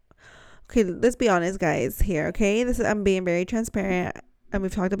 like, okay, let's be honest, guys, here, okay? I'm being very transparent. And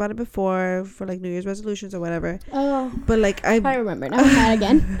we've talked about it before for like New Year's resolutions or whatever. Oh. But like, I remember. Now I'm mad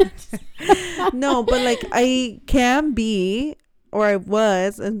again. No, but like, I can be, or I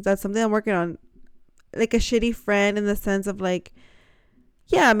was, and that's something I'm working on, like a shitty friend in the sense of like,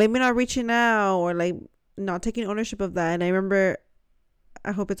 yeah, maybe not reaching out or like not taking ownership of that. And I remember,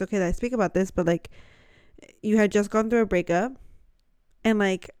 I hope it's okay that I speak about this, but like you had just gone through a breakup and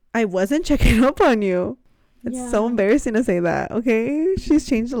like I wasn't checking up on you. It's so embarrassing to say that, okay? She's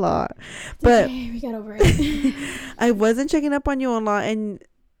changed a lot. But okay, we got over it. I wasn't checking up on you a lot, and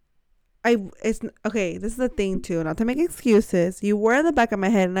it's okay, this is the thing too, not to make excuses. You were in the back of my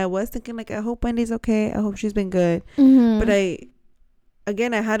head and I was thinking like, I hope Wendy's okay. I hope she's been good. Mm-hmm. But I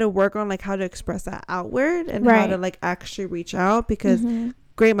had to work on like how to express that outward and how to like actually reach out, because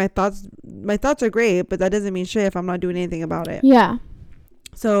great, my thoughts are great, but that doesn't mean shit if I'm not doing anything about it. Yeah.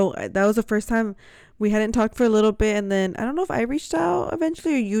 So that was the first time we hadn't talked for a little bit, and then I don't know if I reached out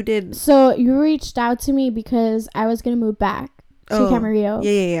eventually or you did. So you reached out to me because I was gonna move back to Camarillo.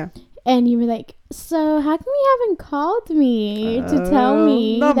 Yeah. And you were like, so how come you haven't called me to tell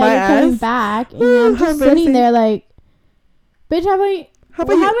me that not you're coming back? And I'm just sitting there like, bitch, how about you?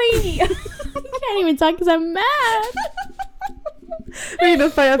 I can't even talk because I'm mad. We're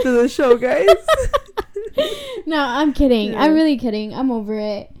gonna fight after the show, guys. No, I'm kidding. Yeah. I'm really kidding. I'm over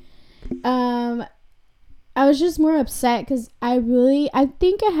it. I was just more upset because I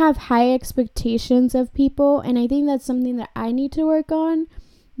think I have high expectations of people, and I think that's something that I need to work on,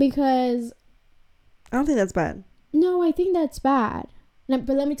 because I don't think that's bad. No, I think that's bad. But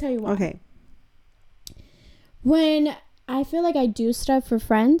let me tell you why. Okay. When I feel like I do stuff for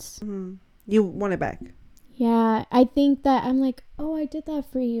friends, you want it back. Yeah, I think that I'm like, oh, I did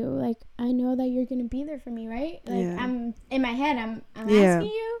that for you. Like, I know that you're gonna be there for me, right? Like, I'm in my head, I'm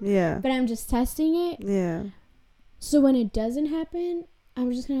asking you. Yeah. But I'm just testing it. Yeah. So when it doesn't happen,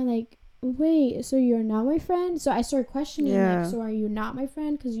 I'm just kind of like, wait, so you're not my friend? So I start questioning, like, so are you not my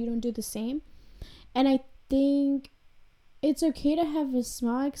friend because you don't do the same? And I think it's okay to have a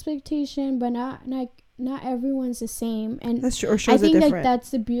small expectation, but not everyone's the same. And that's true. Or I think like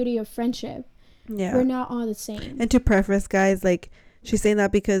that's the beauty of friendship. Yeah, we're not all the same. And to preface, guys, like, she's saying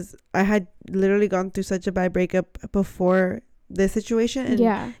that because I had literally gone through such a bad breakup before this situation,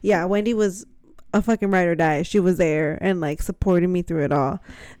 and Wendy was a fucking ride or die. She was there and like supporting me through it all,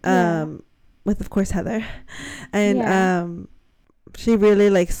 with of course Heather, and she really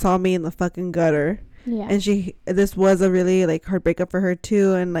like saw me in the fucking gutter. Yeah. And this was a really like hard breakup for her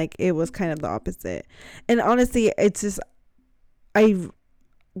too, and like it was kind of the opposite. And honestly, it's just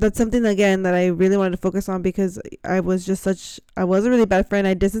that's something again that I really wanted to focus on, because I was a really bad friend.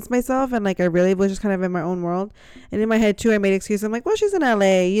 I distanced myself, and like I really was just kind of in my own world, and in my head too I made excuses. I'm like, well, she's in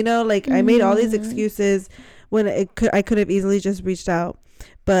LA, you know, like I made all these excuses when I could have easily just reached out.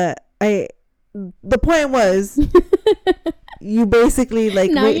 But the point was you basically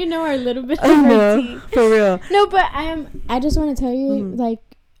like now you know our little bit of our tea. For real. No, but I just want to tell you, like,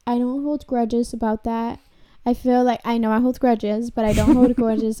 I don't hold grudges about that. I feel like I know I hold grudges, but I don't hold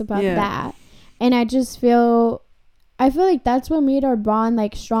grudges about that. And I just feel like that's what made our bond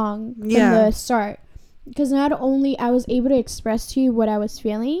like strong from the start. Because not only I was able to express to you what I was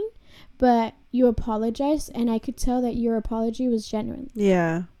feeling, but you apologized, and I could tell that your apology was genuine.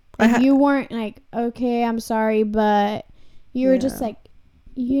 Yeah. Like, you weren't like, okay, I'm sorry, but you were just like,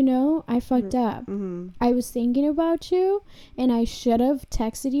 you know, I fucked up. I was thinking about you, and I should have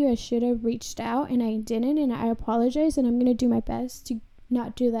texted you. I should have reached out, and I didn't, and I apologize, and I'm going to do my best to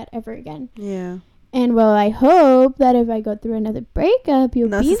not do that ever again. Yeah. And, well, I hope that if I go through another breakup, you'll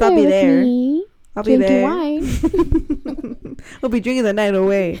be there with me. I'll be there. Wine. We'll be drinking the night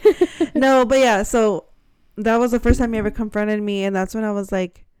away. No, but yeah, so that was the first time you ever confronted me, and that's when I was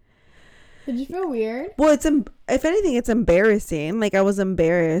like, did you feel weird? Well, if anything, it's embarrassing. Like, I was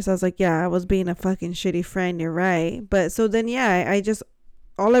embarrassed. I was like, yeah, I was being a fucking shitty friend. You're right. But so then, yeah, I just,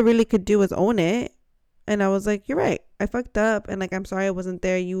 all I really could do was own it. And I was like, you're right. I fucked up. And like, I'm sorry I wasn't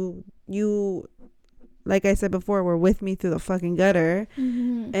there. You, like I said before, were with me through the fucking gutter.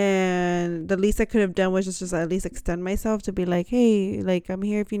 And the least I could have done was just at least extend myself to be like, hey, like, I'm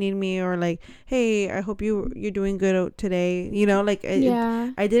here if you need me. Or like, hey, I hope you're doing good today. You know, like, I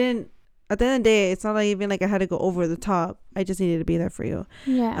didn't. At the end of the day, it's not like even like I had to go over the top. I just needed to be there for you.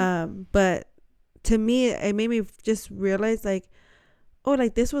 Yeah. But to me, it made me just realize like, oh,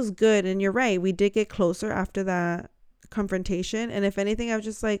 like this was good. And you're right. We did get closer after that confrontation. And if anything, I was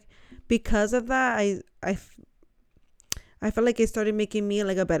just like, because of that, I felt like it started making me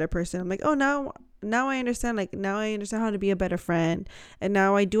like a better person. I'm like, oh, now I understand. Like, now I understand how to be a better friend. And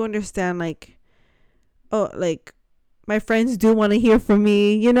now I do understand like, oh, like, my friends do want to hear from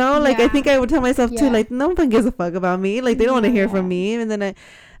me, you know? Like, I think I would tell myself too, like, no one gives a fuck about me. Like, they don't want to hear from me. And then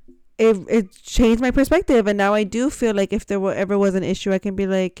it changed my perspective. And now I do feel like if there ever was an issue, I can be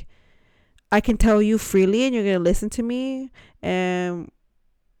like, I can tell you freely, and you're going to listen to me, and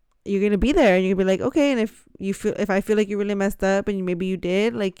you're going to be there, and you're going to be like, okay. And if I feel like you really messed up and maybe you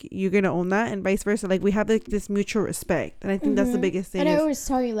did, like, you're going to own that, and vice versa. Like, we have like this mutual respect. And I think that's the biggest thing. And I always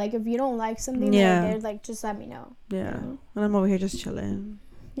tell you, like, if you don't like something that I did, like, just let me know. Yeah. You know? And I'm over here just chilling.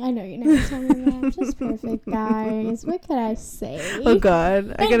 I know you never tell me that. I'm just perfect, guys. What could I say? Oh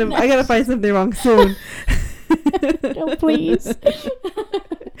God, I gotta find something wrong soon. No, please.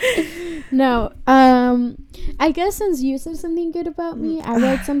 No. I guess since you said something good about me, I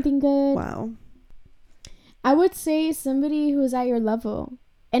read something good. Wow. I would say somebody who's at your level.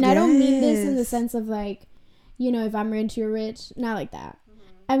 And I don't mean this in the sense of like, you know, if I'm rich, you're rich. Not like that.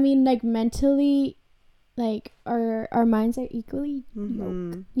 I mean, like, mentally, like, our minds are equally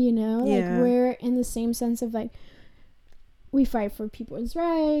yoked, you know? Like, we're in the same sense of, like, we fight for people's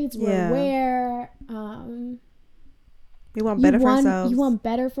rights. We're aware. We want better for ourselves. You want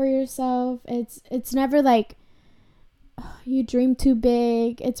better for yourself. It's never like, oh, you dream too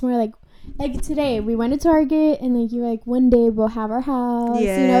big. It's more like today we went to Target, and like you're like, one day we'll have our house.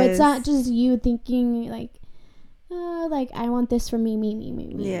 Yes. You know, it's not just you thinking like, oh, like I want this for me.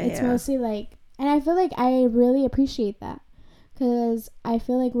 Yeah, it's mostly like, and I feel like I really appreciate that, because I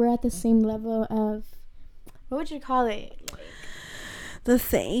feel like we're at the same level of, what would you call it? Like, the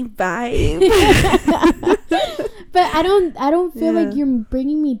same vibe. But I don't feel like you're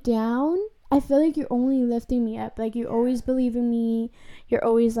bringing me down. I feel like you're only lifting me up. Like, you always believe in me. You're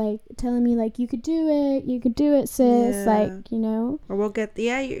always like telling me like, you could do it, sis. Yeah. Like, you know. Or we'll get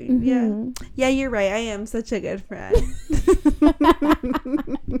you're right. I am such a good friend.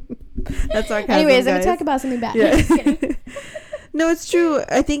 That's sarcasm. Anyways, let me talk about something bad. Yeah. No, it's true.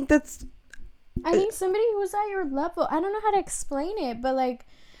 I think somebody who's at your level. I don't know how to explain it, but like,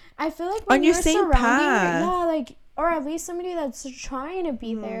 I feel like when on your same path. Yeah, like, or at least somebody that's trying to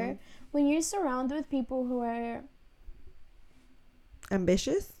be there. When you're surrounded with people who are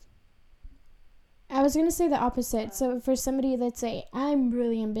ambitious. I was gonna say the opposite. So for somebody, let's say I'm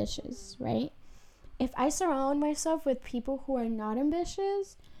really ambitious, right? If I surround myself with people who are not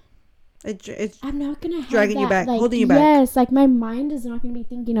ambitious, I'm not gonna have dragging that, you back, like, holding you back. Yes, like my mind is not gonna be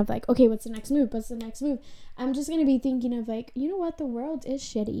thinking of like, okay, what's the next move? I'm just gonna be thinking of like, you know what, the world is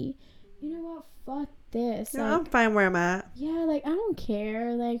shitty, you know what, fuck this. No, like, I'm fine where I'm at. Yeah, like, I don't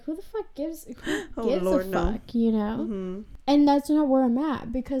care. Like, who the fuck gives a Lord, fuck, you know? Mm-hmm. And that's not where I'm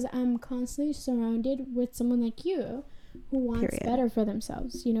at, because I'm constantly surrounded with someone like you who wants better for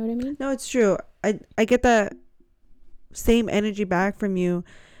themselves. You know what I mean? No, it's true. I get that same energy back from you.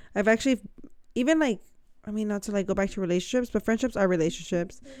 I've actually, even like, I mean, not to like go back to relationships, but friendships are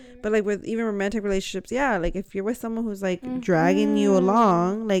relationships. But like with even romantic relationships, yeah, like if you're with someone who's like dragging you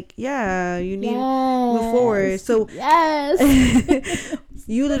along, like, yeah, you need to move forward. So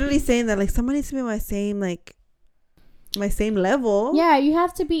you literally saying that like someone needs to be my same level. Yeah, you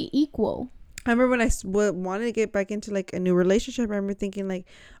have to be equal. I remember when I wanted to get back into like a new relationship, I remember thinking like,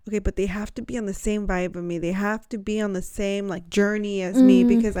 okay, but they have to be on the same vibe of me. They have to be on the same like journey as me,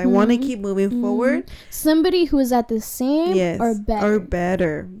 because I want to keep moving forward. Somebody who is at the same or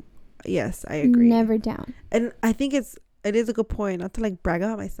better. Yes, I agree. Never down. And I think it is a good point, not to like brag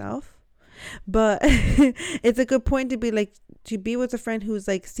about myself, but it's a good point to be like, to be with a friend who's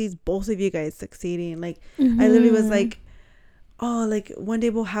like sees both of you guys succeeding. Like I literally was like, oh, like one day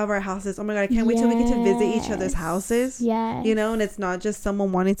we'll have our houses. Oh my God, I can't wait till we get to visit each other's houses. Yes. You know, and it's not just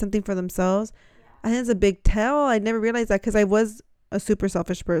someone wanting something for themselves. I think it's a big tell. I never realized that, because I was a super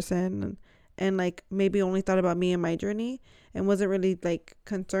selfish person and like maybe only thought about me and my journey and wasn't really like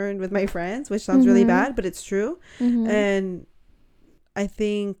concerned with my friends, which sounds really bad, but it's true. And I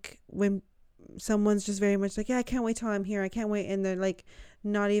think when someone's just very much like, yeah, I can't wait till I'm here, I can't wait, and they're like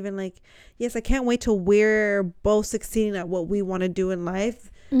not even like, yes, I can't wait till we're both succeeding at what we want to do in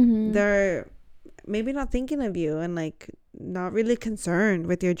life, they're maybe not thinking of you and like not really concerned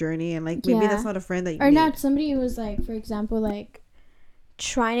with your journey, and like maybe that's not a friend that you need. Not somebody who was like, for example, like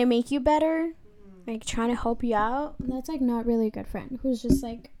trying to make you better, like trying to help you out. That's like not really a good friend, who's just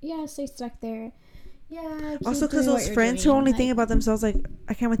like, yeah, stay stuck there. Yeah. Also, because those friends who only think about themselves, like,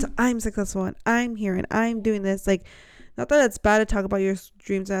 I can't wait till I'm successful and I'm here and I'm doing this. Like, not that it's bad to talk about your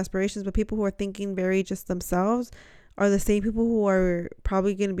dreams and aspirations, but people who are thinking very just themselves are the same people who are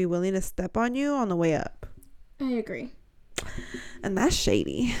probably going to be willing to step on you on the way up. I agree. And that's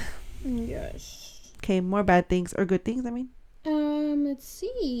shady. Yes. Okay, more bad things or good things, I mean. Let's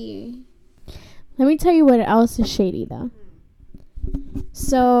see. Let me tell you what else is shady, though.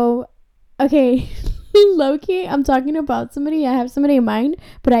 So, okay. Low-key, I'm talking about somebody. I have somebody in mind,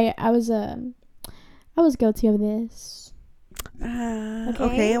 but I was guilty of this.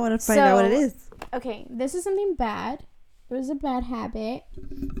 Okay, I want to find out what it is. Okay, this is something bad. It was a bad habit,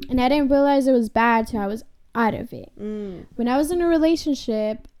 and I didn't realize it was bad till I was out of it. When I was in a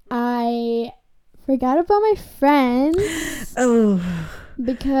relationship, I forgot about my friends.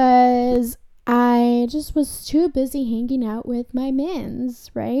 Because I just was too busy hanging out with my mans,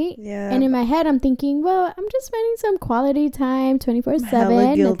 right? Yeah. And in my head, I'm thinking, well, I'm just spending some quality time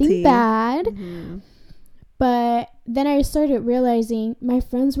 24/7, nothing bad. But then I started realizing my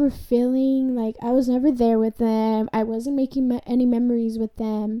friends were feeling like I was never there with them. I wasn't making any memories with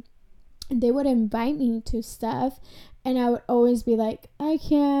them. And they would invite me to stuff, and I would always be like, I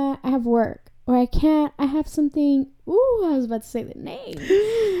can't, I have work. Or I can't, I have something. Ooh, I was about to say the name.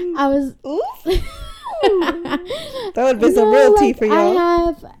 I was. That would be some real tea for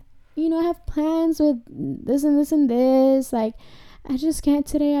y'all. I have plans with this and this and this. Like, I just can't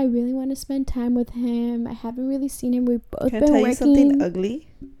today. I really want to spend time with him. I haven't really seen him. We've both been working. Can I tell you something ugly?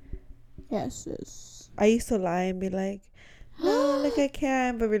 Yes, sis. I used to lie and be like, no, like I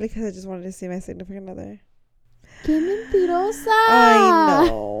can't. But really, because I just wanted to see my significant other. ¡Qué mentirosa! I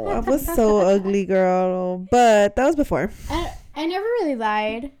know. I was so ugly, girl. But that was before. I never really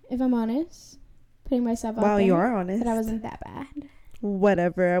lied, if I'm honest. Putting myself out there. Wow, you are honest. But I wasn't that bad.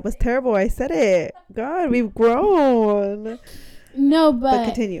 Whatever. I was terrible. I said it. God, we've grown. No, but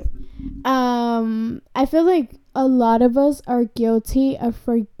continue. I feel like a lot of us are guilty of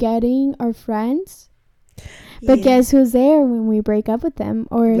forgetting our friends. But guess who's there when we break up with them,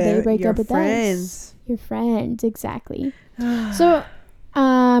 or they break up with us? Your friends, exactly. So,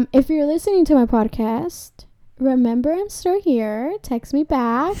 if you're listening to my podcast, remember I'm still here. Text me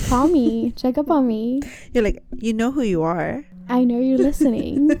back. Call me. Check up on me. You're like, you know who you are. I know you're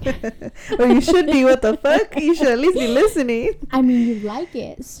listening. Or you should be. What the fuck? You should at least be listening. I mean, you like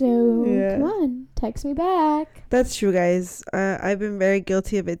it. So, come on. Text me back. That's true, guys. I've been very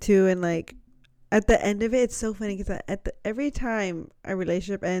guilty of it, too. And, like, at the end of it, it's so funny because every time a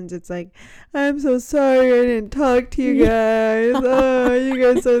relationship ends, it's like, I'm so sorry I didn't talk to you guys. Oh, you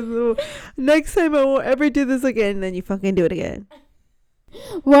guys are so... Next time I won't ever do this again. And then you fucking do it again.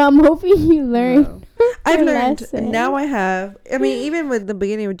 Well, I'm hoping you learn. No. I've learned. Lesson. Now I have. I mean, even with the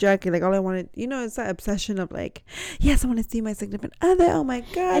beginning with Jackie, like all I wanted, it's that obsession of like, yes, I want to see my significant other. Oh my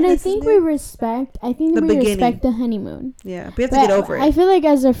god! And I think we respect. I think we respect the honeymoon. Yeah, we have to get over it. I feel like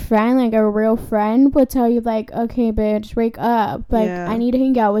as a friend, like a real friend, would tell you like, okay, bitch, wake up. Like I need to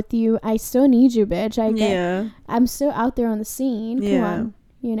hang out with you. I still need you, bitch. I'm still out there on the scene. Come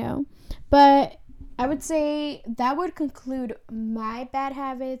on, But I would say that would conclude my bad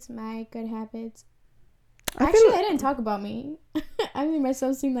habits, my good habits. Actually, I didn't talk about me. I made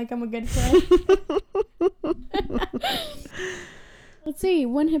myself seem like I'm a good friend. Let's see.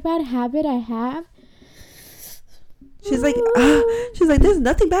 One bad habit I have. She's like, there's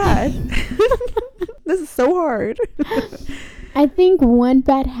nothing bad. This is so hard. I think one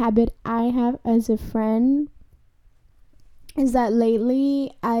bad habit I have as a friend is that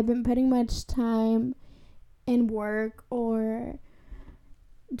lately I've been putting much time in work or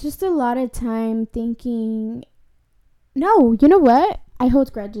just a lot of time thinking, no, you know what? I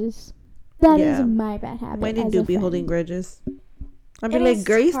hold grudges. That is my bad habit. When you do be holding grudges. I'd be like,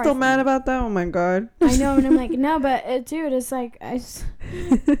 girl, you still mad about that? Oh my god. I know, and I'm like, no, but dude, it's like, how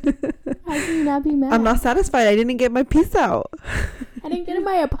can you not be mad? I'm not satisfied. I didn't get my piece out. I didn't get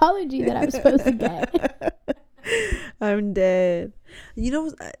my apology that I was supposed to get. I'm dead.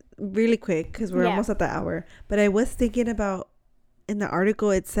 Really quick, because we're almost at the hour, but I was thinking about, in the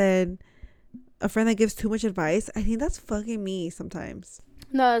article it said a friend that gives too much advice. I think that's fucking me sometimes.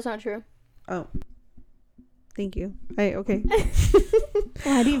 No, that's not true. Oh, thank you. Okay.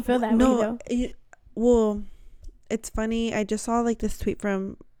 How do you feel that way though? Well, it's funny, I just saw like this tweet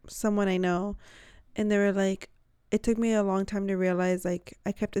from someone I know, and they were like, it took me a long time to realize like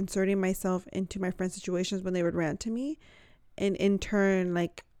I kept inserting myself into my friends' situations when they would rant to me, and in turn,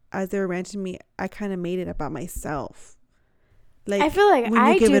 like as they were ranting to me, I kind of made it about myself. Like, I feel like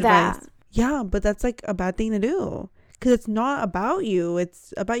I do that. Yeah, but that's like a bad thing to do, because it's not about you,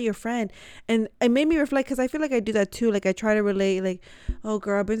 it's about your friend. And it made me reflect, because I feel like I do that too. Like I try to relate, like, oh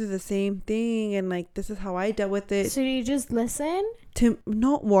girl, I've been through the same thing, and like this is how I dealt with it. So do you just listen?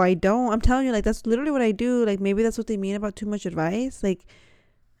 Well, I don't. I'm telling you, like that's literally what I do. Like maybe that's what they mean about too much advice. Like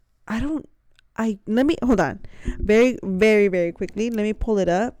let me hold on very, very, very quickly. Let me pull it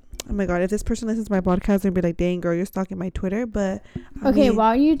up. Oh my god, if this person listens to my podcast, they'll be like, dang girl, you're stalking my Twitter. But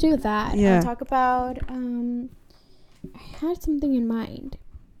while you do that, I'll talk about I had something in mind.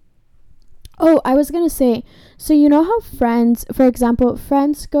 Oh, I was gonna say, so you know how friends, for example,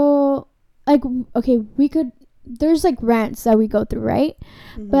 friends go like, okay, there's like rants that we go through, right?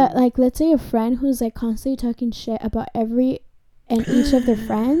 Mm-hmm. But like, let's say a friend who's like constantly talking shit about every and each of their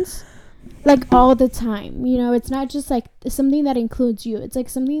friends, like all the time, it's not just like something that includes you, it's like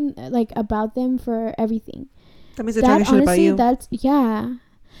something like about them for everything. That means they're talking shit about you. That's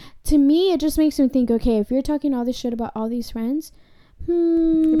to me, it just makes me think, okay, if you're talking all this shit about all these friends,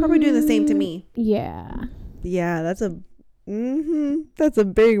 you're probably doing the same to me. Yeah, that's a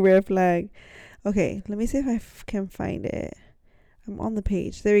big red flag. Okay, let me see if I can find it. I'm on the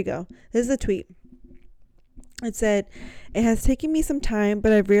page. There we go. This is a tweet. It said, it has taken me some time,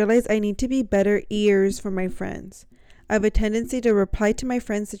 but I've realized I need to be better ears for my friends. I have a tendency to reply to my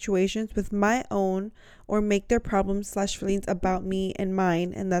friends' situations with my own, or make their problems/feelings about me and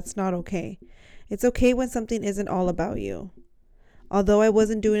mine, and that's not okay. It's okay when something isn't all about you. Although I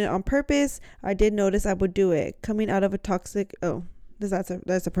wasn't doing it on purpose, I did notice I would do it. Coming out of a toxic... Oh, that's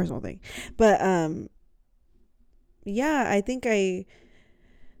a personal thing. But, I think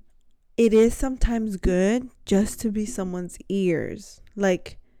it is sometimes good just to be someone's ears.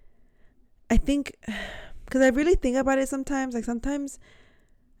 Like, I think... Because I really think about it sometimes. Like, sometimes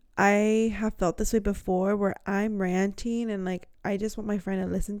I have felt this way before, where I'm ranting and, like, I just want my friend to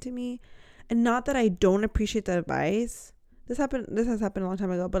listen to me. And not that I don't appreciate the advice. This has happened a long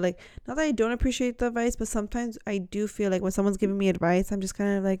time ago. But, like, not that I don't appreciate the advice, but sometimes I do feel like when someone's giving me advice, I'm just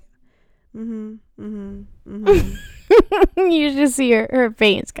kind of like, you just see her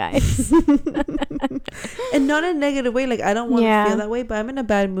face, guys. And not in a negative way. Like, I don't want to feel that way, but I'm in a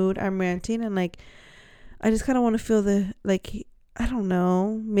bad mood. I'm ranting, and, like, I just kind of want to feel I don't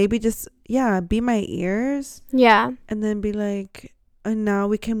know, maybe just, be my ears. Yeah. And then be like, and now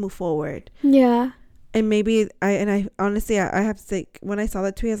we can move forward. Yeah. And maybe I honestly, I have to say, when I saw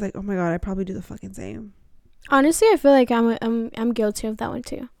that tweet, I was like, oh my God, I probably do the fucking same. Honestly, I feel like I'm guilty of that one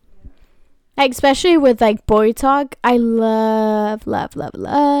too. Like, especially with like boy talk. I love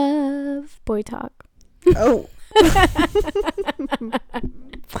boy talk. Oh.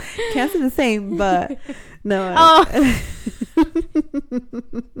 Can't say the same, but no.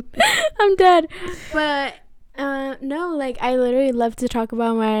 I'm dead. But No, like I literally love to talk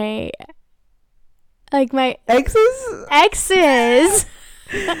about my exes.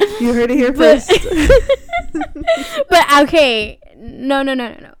 You heard it here first. But okay,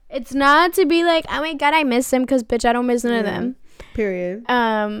 no. It's not to be like, oh my god, I miss them, because bitch, I don't miss none of them. Period.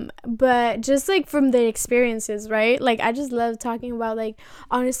 But just like from the experiences, right? Like I just love talking about, like,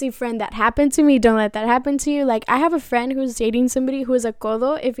 honestly, friend, that happened to me, don't let that happen to you. Like I have a friend who's dating somebody who is a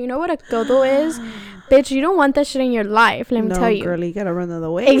codo. If you know what a codo is, bitch, you don't want that shit in your life, let me tell you. Girl, you gotta run out of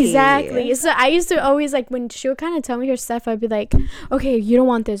the way. Exactly. So I used to always, like, when she would kind of tell me her stuff, I'd be like, okay, you don't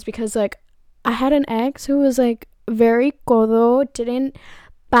want this, because like I had an ex who was like very codo, didn't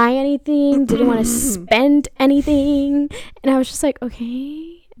buy anything, didn't want to spend anything, and I was just like,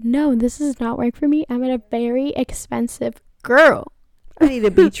 okay, no, this does not work for me. I'm a very expensive girl. I need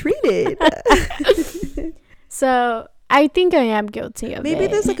to be treated. So I think I am guilty of maybe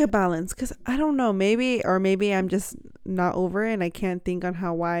it. There's like a balance, because I don't know, maybe I'm just not over it and I can't think on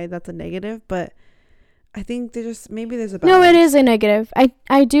why that's a negative, but I think there's a balance. No, it is a negative.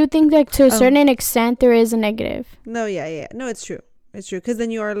 I do think that to a certain extent there is a negative. No, yeah. No, it's true. It's true, because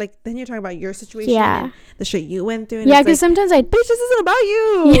then you're talking about your situation, and the shit you went through. Yeah, because sometimes bitch, this isn't about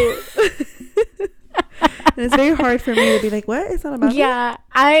you. And it's very hard for me to be like, what? It's not about me. Yeah,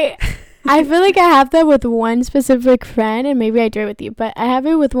 I feel like I have that with one specific friend, and maybe I do it with you, but I have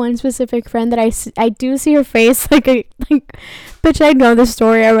it with one specific friend that I do see her face like, bitch, I know the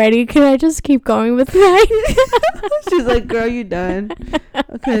story already. Can I just keep going with mine? She's like, girl, you done.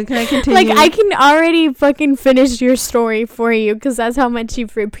 Okay, can I continue? Like, I can already fucking finish your story for you, because that's how much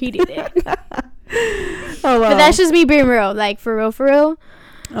you've repeated it. Oh, wow. But that's just me being real. Like, for real.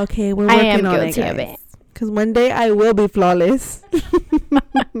 Okay, we're working on it, guys. I am guilty of it. Because one day I will be flawless.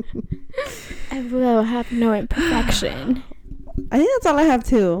 I will have no imperfection. I think that's all I have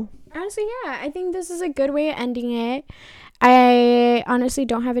too. Honestly, yeah. I think this is a good way of ending it. I honestly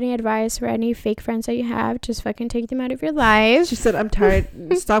don't have any advice for any fake friends that you have. Just fucking take them out of your life. She said, I'm tired.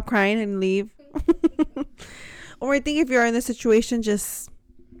 Stop crying and leave. Or I think if you're in this situation, just,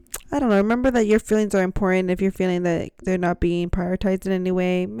 I don't know, remember that your feelings are important. If you're feeling that they're not being prioritized in any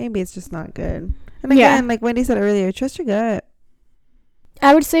way, maybe it's just not good. And again, like Wendy said earlier, trust your gut.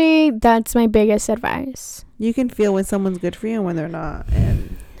 I would say that's my biggest advice. You can feel when someone's good for you and when they're not.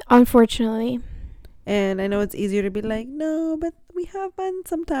 And unfortunately. And I know it's easier to be like, no, but we have fun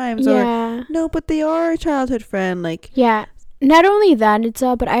sometimes. Yeah. Or, no, but they are a childhood friend. Like, yeah. Not only that, it's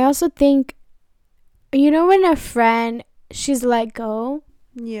all, but I also think, you know, when a friend, she's let go.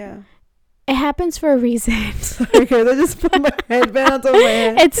 Yeah. It happens for a reason. Sorry, guys, I just put my headband on top of my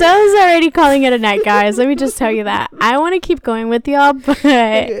head. It sounds already calling it a night, guys. Let me just tell you that. I want to keep going with y'all, but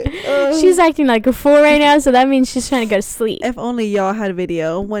she's acting like a fool right now, so that means she's trying to go to sleep. If only y'all had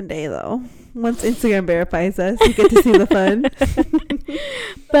video one day, though. Once Instagram verifies us, you get to see the fun.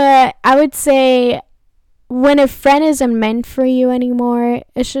 But I would say when a friend isn't meant for you anymore,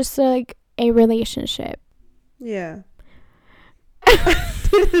 it's just like a relationship. Yeah.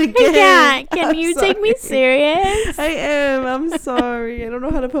 Yeah, can you take me serious? I am. I'm sorry. I don't know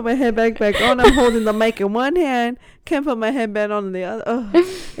how to put my head back on. I'm holding the mic in one hand. Can't put my headband on the other.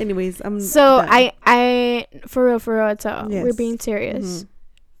 Oh. Anyways, I'm so done. I for real, it's all. Yes. We're being serious.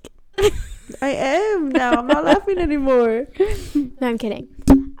 Mm-hmm. I am now. I'm not laughing anymore. No, I'm kidding.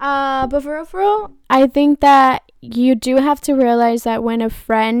 But for real, I think that you do have to realize that when a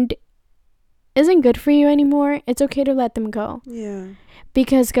friend isn't good for you anymore, it's okay to let them go. Yeah.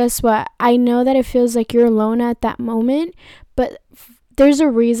 Because guess what? I know that it feels like you're alone at that moment, but there's a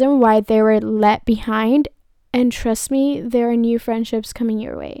reason why they were let behind. And trust me, there are new friendships coming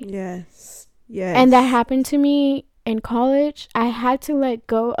your way. Yes. Yes. And that happened to me in college. I had to let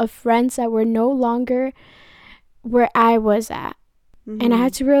go of friends that were no longer where I was at. Mm-hmm. And I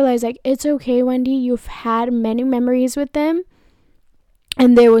had to realize, like, it's okay, Wendy. You've had many memories with them.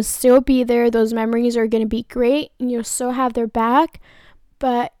 And they will still be there. Those memories are going to be great. And you'll still have their back.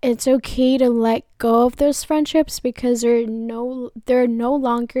 But it's okay to let go of those friendships because they're no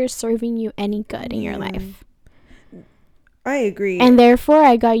longer serving you any good in your life. I agree. And therefore,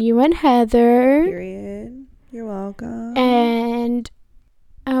 I got you and Heather. Period. You're welcome. And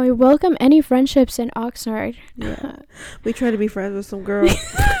we welcome any friendships in Oxnard. Yeah. We tried to be friends with some girl.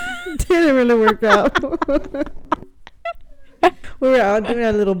 Didn't really work out. We were out doing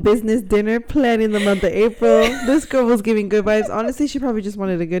a little business dinner, planning the month of April. This girl was giving good vibes. Honestly, she probably just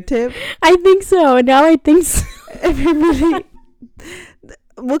wanted a good tip. I think so. Now I think so.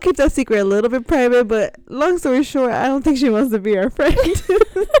 We'll keep that secret a little bit private, but long story short, I don't think she wants to be our friend.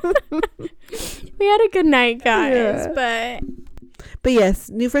 We had a good night, guys, But yes,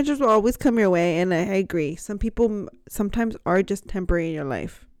 new friendships will always come your way, and I agree. Some people sometimes are just temporary in your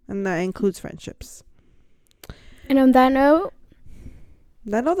life, and that includes friendships. And on that note,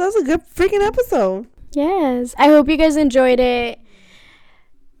 that was a good freaking episode. Yes, I hope you guys enjoyed it.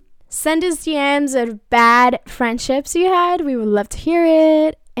 Send us DMs of bad friendships you had. We would love to hear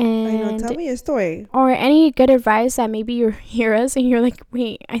it. And I know, tell me your story. Or any good advice that maybe you hear us and you're like,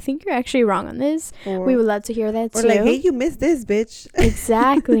 wait, I think you're actually wrong on this. We would love to hear that too. Or like, hey, you missed this, bitch.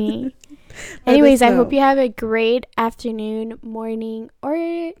 Exactly. Anyways, I hope you have a great afternoon, morning, or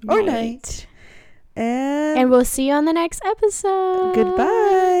night. And we'll see you on the next episode.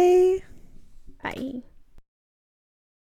 Goodbye. Bye.